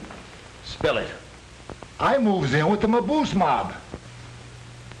 Spill it. I moves in with the Maboose mob.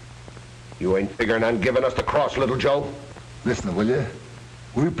 You ain't figuring on giving us the cross, little Joe? Listen, will you?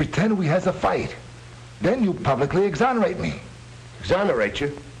 We pretend we has a fight. Then you publicly exonerate me. Exonerate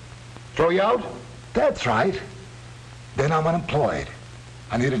you? Throw you out? That's right. Then I'm unemployed.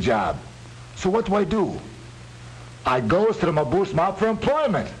 I need a job. So what do? I goes to the Maboose mob for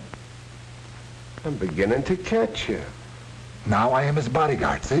employment. I'm beginning to catch you. Now I am his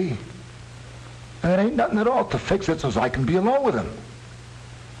bodyguard, see? And it ain't nothing at all to fix it so I can be alone with him.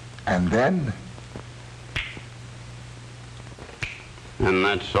 And then... And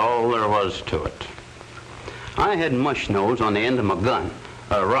that's all there was to it. I had mush nose on the end of my gun,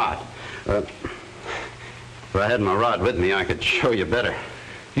 a rod. If I had my rod with me, I could show you better.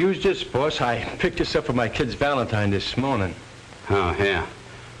 Use this, boss. I picked this up for my kid's Valentine this morning. Oh, yeah.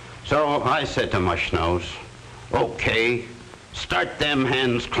 So I said to mush nose, okay, start them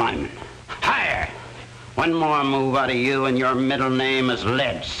hands climbing. Higher! One more move out of you and your middle name is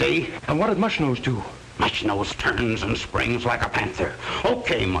lead, see? And what did Mushnose do? Mushnose turns and springs like a panther.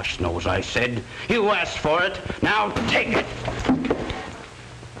 Okay, Mushnose, I said. You asked for it. Now take it.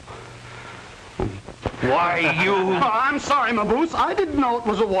 Why, you... Oh, I'm sorry, Maboose. I didn't know it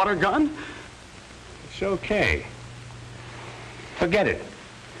was a water gun. It's okay. Forget it.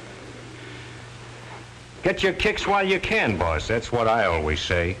 Get your kicks while you can, boss. That's what I always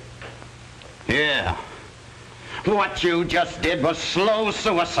say. Yeah. What you just did was slow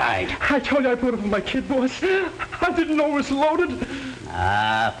suicide. I told you I put it for my kid, boss. I didn't know it was loaded.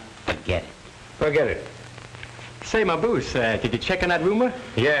 Ah, forget it. Forget it. Say, Maboose, did you check on that rumor?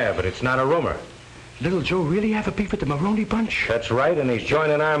 Yeah, but it's not a rumor. Little Joe really have a beef with the Maroney bunch? That's right, and he's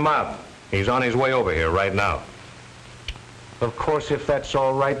joining our mob. He's on his way over here right now. Of course, if that's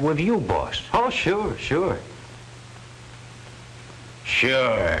all right with you, boss. Oh, sure. Sure.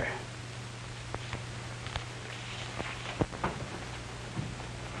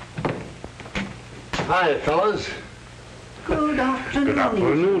 Hi, fellas. Good afternoon. Good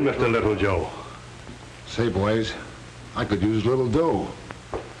afternoon, Mr. Little Joe. Say, boys, I could use a little dough.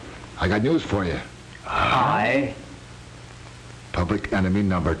 I got news for you. Aye. Public enemy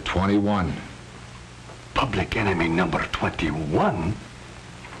number 21. Public enemy number 21?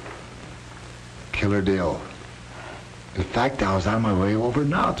 Killer Dill. In fact, I was on my way over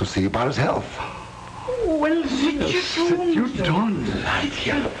now to see about his health. Well, sit you down.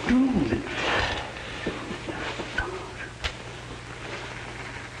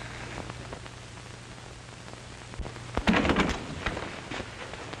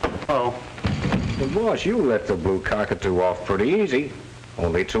 Oh. Well, boss, you let the Blue Cockatoo off pretty easy.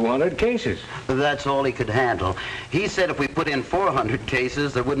 Only 200 cases. That's all he could handle. He said if we put in 400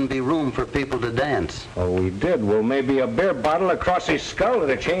 cases, there wouldn't be room for people to dance. Oh, we did. Well, maybe a beer bottle across his skull would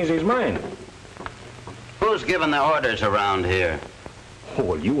have changed his mind. Who's giving the orders around here? Oh,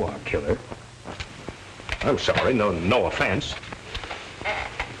 well, you are, Killer. I'm sorry, no offense.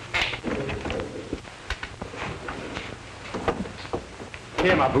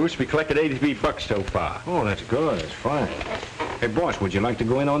 Here, my boost, we collected 83 bucks so far. Oh, that's good. That's fine. Hey, boss, would you like to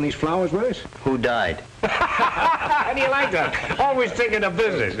go in on these flowers with us? Who died? How do you like that? Always thinking of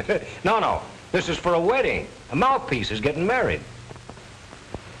business. No. This is for a wedding. A mouthpiece is getting married.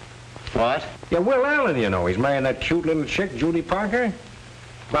 What? Yeah, Will Allen, you know. He's marrying that cute little chick, Judy Parker.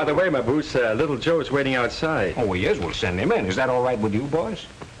 By the way, my boost, little Joe's waiting outside. Oh, he is. We'll send him in. Is that all right with you, boys?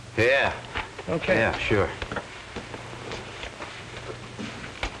 Yeah. Okay. Yeah, sure.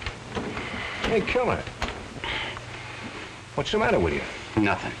 Hey, Killer. What's the matter with you?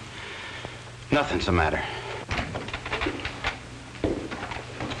 Nothing. Nothing's the matter.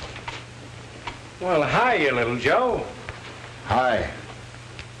 Well, hi, you little Joe. Hi.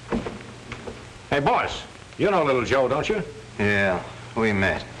 Hey, boss. You know little Joe, don't you? Yeah, we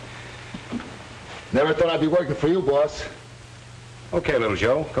met. Never thought I'd be working for you, boss. Okay, little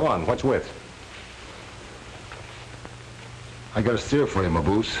Joe. Come on. What's with? I got a steer for you,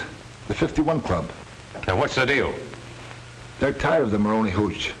 Maboose. The 51 Club. Now, what's the deal? They're tired of the Maroney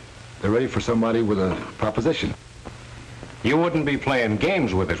hooch. They're ready for somebody with a proposition. You wouldn't be playing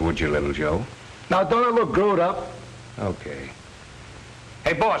games with us, would you, little Joe? Now, don't I look growed up? Okay.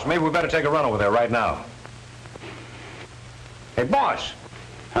 Hey, boss, maybe we better take a run over there right now. Hey, boss.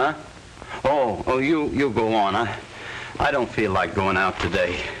 Huh? Oh, you go on. I don't feel like going out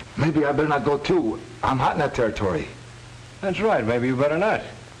today. Maybe I better not go, too. I'm hot in that territory. That's right. Maybe you better not.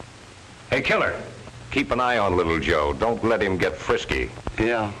 Hey, Killer, keep an eye on little Joe. Don't let him get frisky.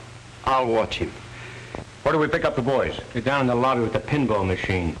 Yeah, I'll watch him. Where do we pick up the boys? They're down in the lobby with the pinball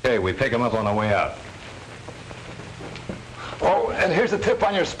machine. Hey, we pick them up on the way out. Oh, and here's a tip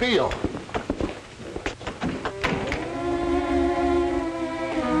on your spiel.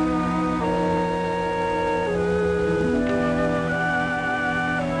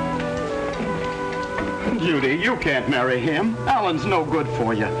 Judy, you can't marry him. Alan's no good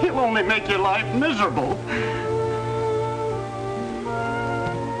for you. He'll only make your life miserable.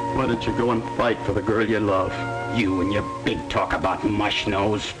 Why don't you go and fight for the girl you love? You and your big talk about mush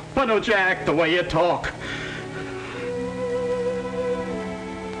nose. Why don't you act the way you talk?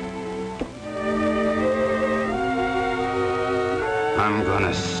 I'm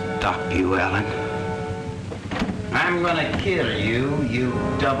gonna stop you, Alan. I'm gonna kill you, you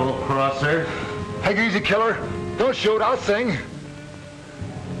double-crosser. Take it easy, Killer. Don't shoot, I'll sing.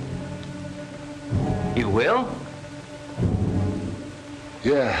 You will?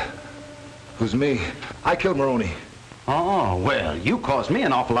 Yeah. It was me. I killed Maroney. Oh, well, you caused me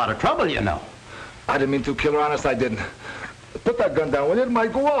an awful lot of trouble, you know. I didn't mean to, Killer. Honest, I didn't. Put that gun down, will you? It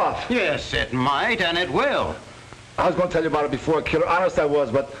might go off. Yes, it might, and it will. I was going to tell you about it before, Killer. Honest, I was,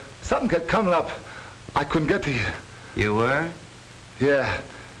 but something kept coming up. I couldn't get to you. You were? Yeah.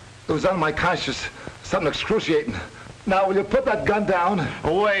 It was on my conscience. Something excruciating. Now, will you put that gun down?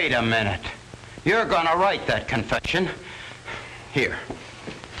 Wait a minute. You're gonna write that confession. Here.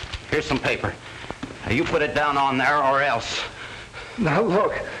 Here's some paper. Now, you put it down on there or else. Now,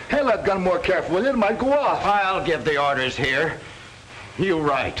 look. Handle that gun more careful, will you? It might go off. I'll give the orders here. You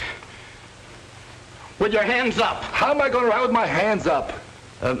write. With your hands up. How am I going to write with my hands up?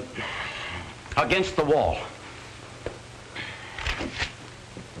 Against the wall.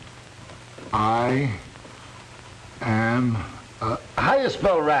 I am... how do you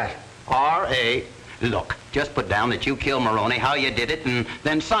spell rat? R-A. Look, just put down that you killed Maroney, how you did it, and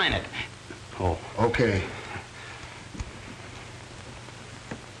then sign it. Oh. Okay.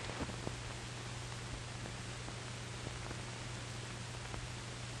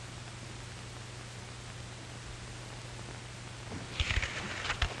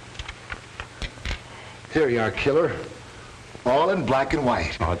 Here you are, Killer. All in black and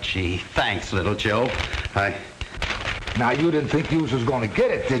white. Oh, gee, thanks, little Joe. Now, you didn't think you was going to get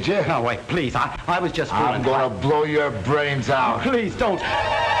it, did you? No, wait, please. I was just fooling. I'm going to blow your brains out. Please, don't.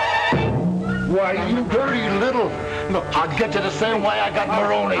 Why, you dirty little... Look, I'll get you the same way I got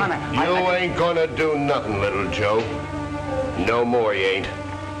Maroney. You ain't gonna do nothing, little Joe. No more, you ain't.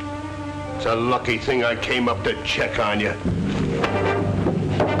 It's a lucky thing I came up to check on you.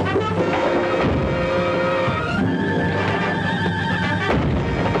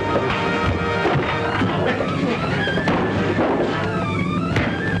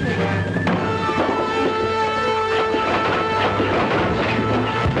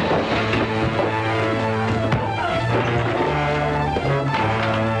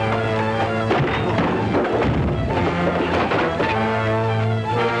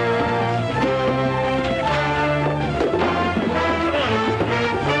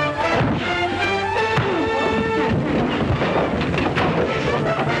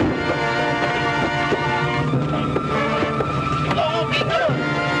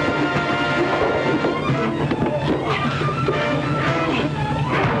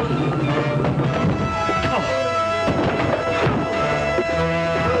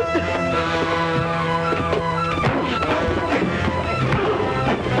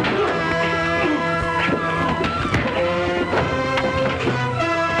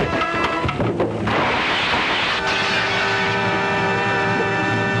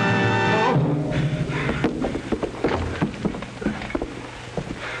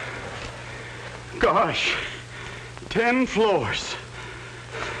 Gosh, 10 floors.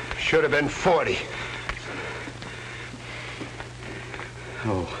 Should have been 40.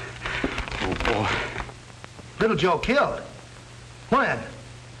 Oh, boy. Little Joe killed? When?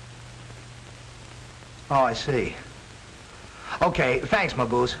 Oh, I see. Okay, thanks,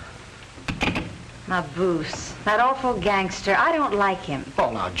 Maboose. Maboose, that awful gangster. I don't like him.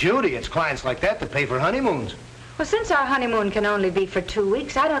 Oh, now, Judy, it's clients like that that pay for honeymoons. Well, since our honeymoon can only be for 2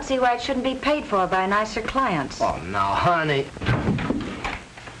 weeks, I don't see why it shouldn't be paid for by nicer clients. Oh, now, honey.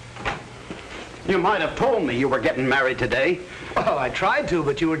 You might have told me you were getting married today. Oh, I tried to,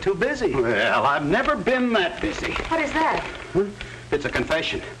 but you were too busy. Well, I've never been that busy. What is that? It's a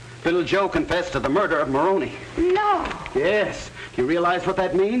confession. Little Joe confessed to the murder of Maroney. No. Yes. Do you realize what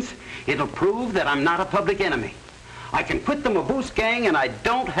that means? It'll prove that I'm not a public enemy. I can quit the Maboose gang, and I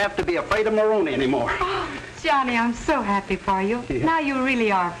don't have to be afraid of Maroney anymore. Oh, Johnny, I'm so happy for you. Yeah. Now you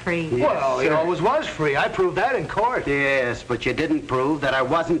really are free. Yes, Well, he sir. always was free. I proved that in court. Yes, but you didn't prove that I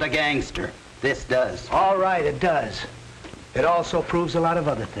wasn't a gangster. This does. All right, it does. It also proves a lot of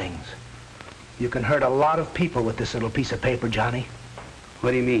other things. You can hurt a lot of people with this little piece of paper, Johnny.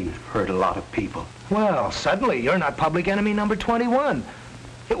 What do you mean, hurt a lot of people? Well, suddenly you're not public enemy number 21.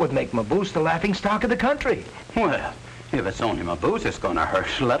 It would make Maboose the laughing stock of the country. Well, if it's only Maboose that's gonna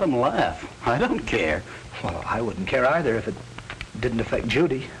hurt, let him laugh. I don't care. Well, I wouldn't care either if it didn't affect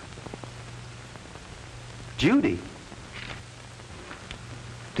Judy. Judy?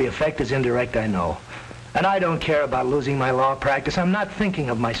 The effect is indirect, I know. And I don't care about losing my law practice. I'm not thinking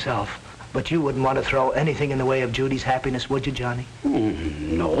of myself. But you wouldn't want to throw anything in the way of Judy's happiness, would you, Johnny?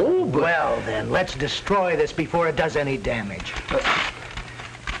 No, but... Well, then, let's destroy this before it does any damage.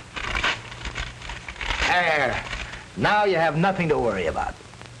 There. Now you have nothing to worry about.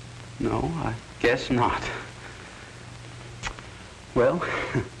 No, I guess not. Well,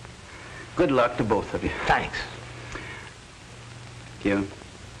 good luck to both of you. Thanks. Do you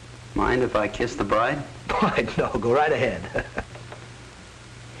mind if I kiss the bride? Why, no, go right ahead.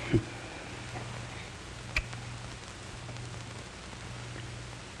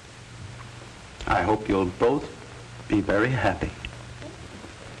 I hope you'll both be very happy.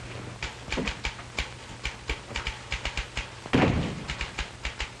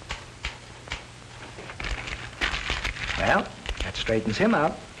 Well, that straightens him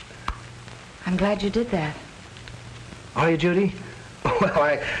out. I'm glad you did that. Are you, Judy?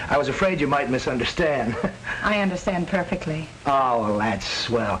 Well, I was afraid you might misunderstand. I understand perfectly. Oh, well, that's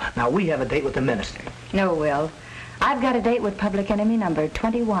swell. Now, we have a date with the minister. No, Will. I've got a date with public enemy number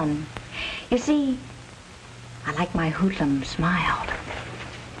 21. You see, I like my hoodlum smiled.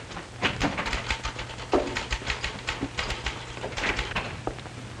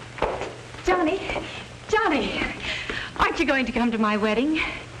 Johnny, aren't you going to come to my wedding?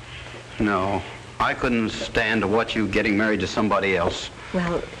 No, I couldn't stand to watch you getting married to somebody else.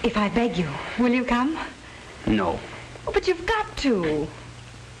 Well, if I beg you, will you come? No. Oh, but you've got to.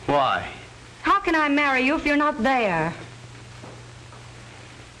 Why? How can I marry you if you're not there?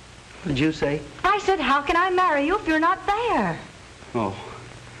 What did you say? I said, how can I marry you if you're not there? Oh.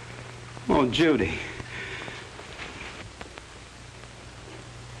 Oh, Judy.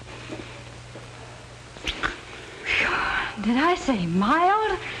 Did I say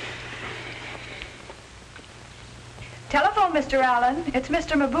mild? Telephone, Mr. Allen. It's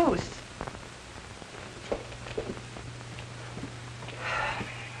Mr. Maboose.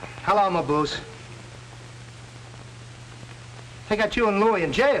 Hello, Maboose. They got you and Louie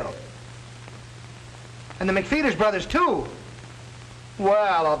in jail. And the McFeeters brothers, too.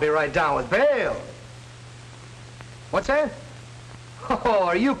 Well, I'll be right down with bail. What's that? Oh,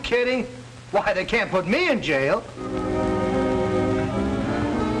 are you kidding? Why, they can't put me in jail.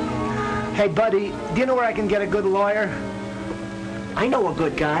 Hey, buddy, do you know where I can get a good lawyer? I know a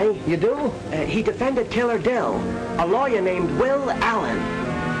good guy. You do? He defended KillerDill, a lawyer named Will Allen.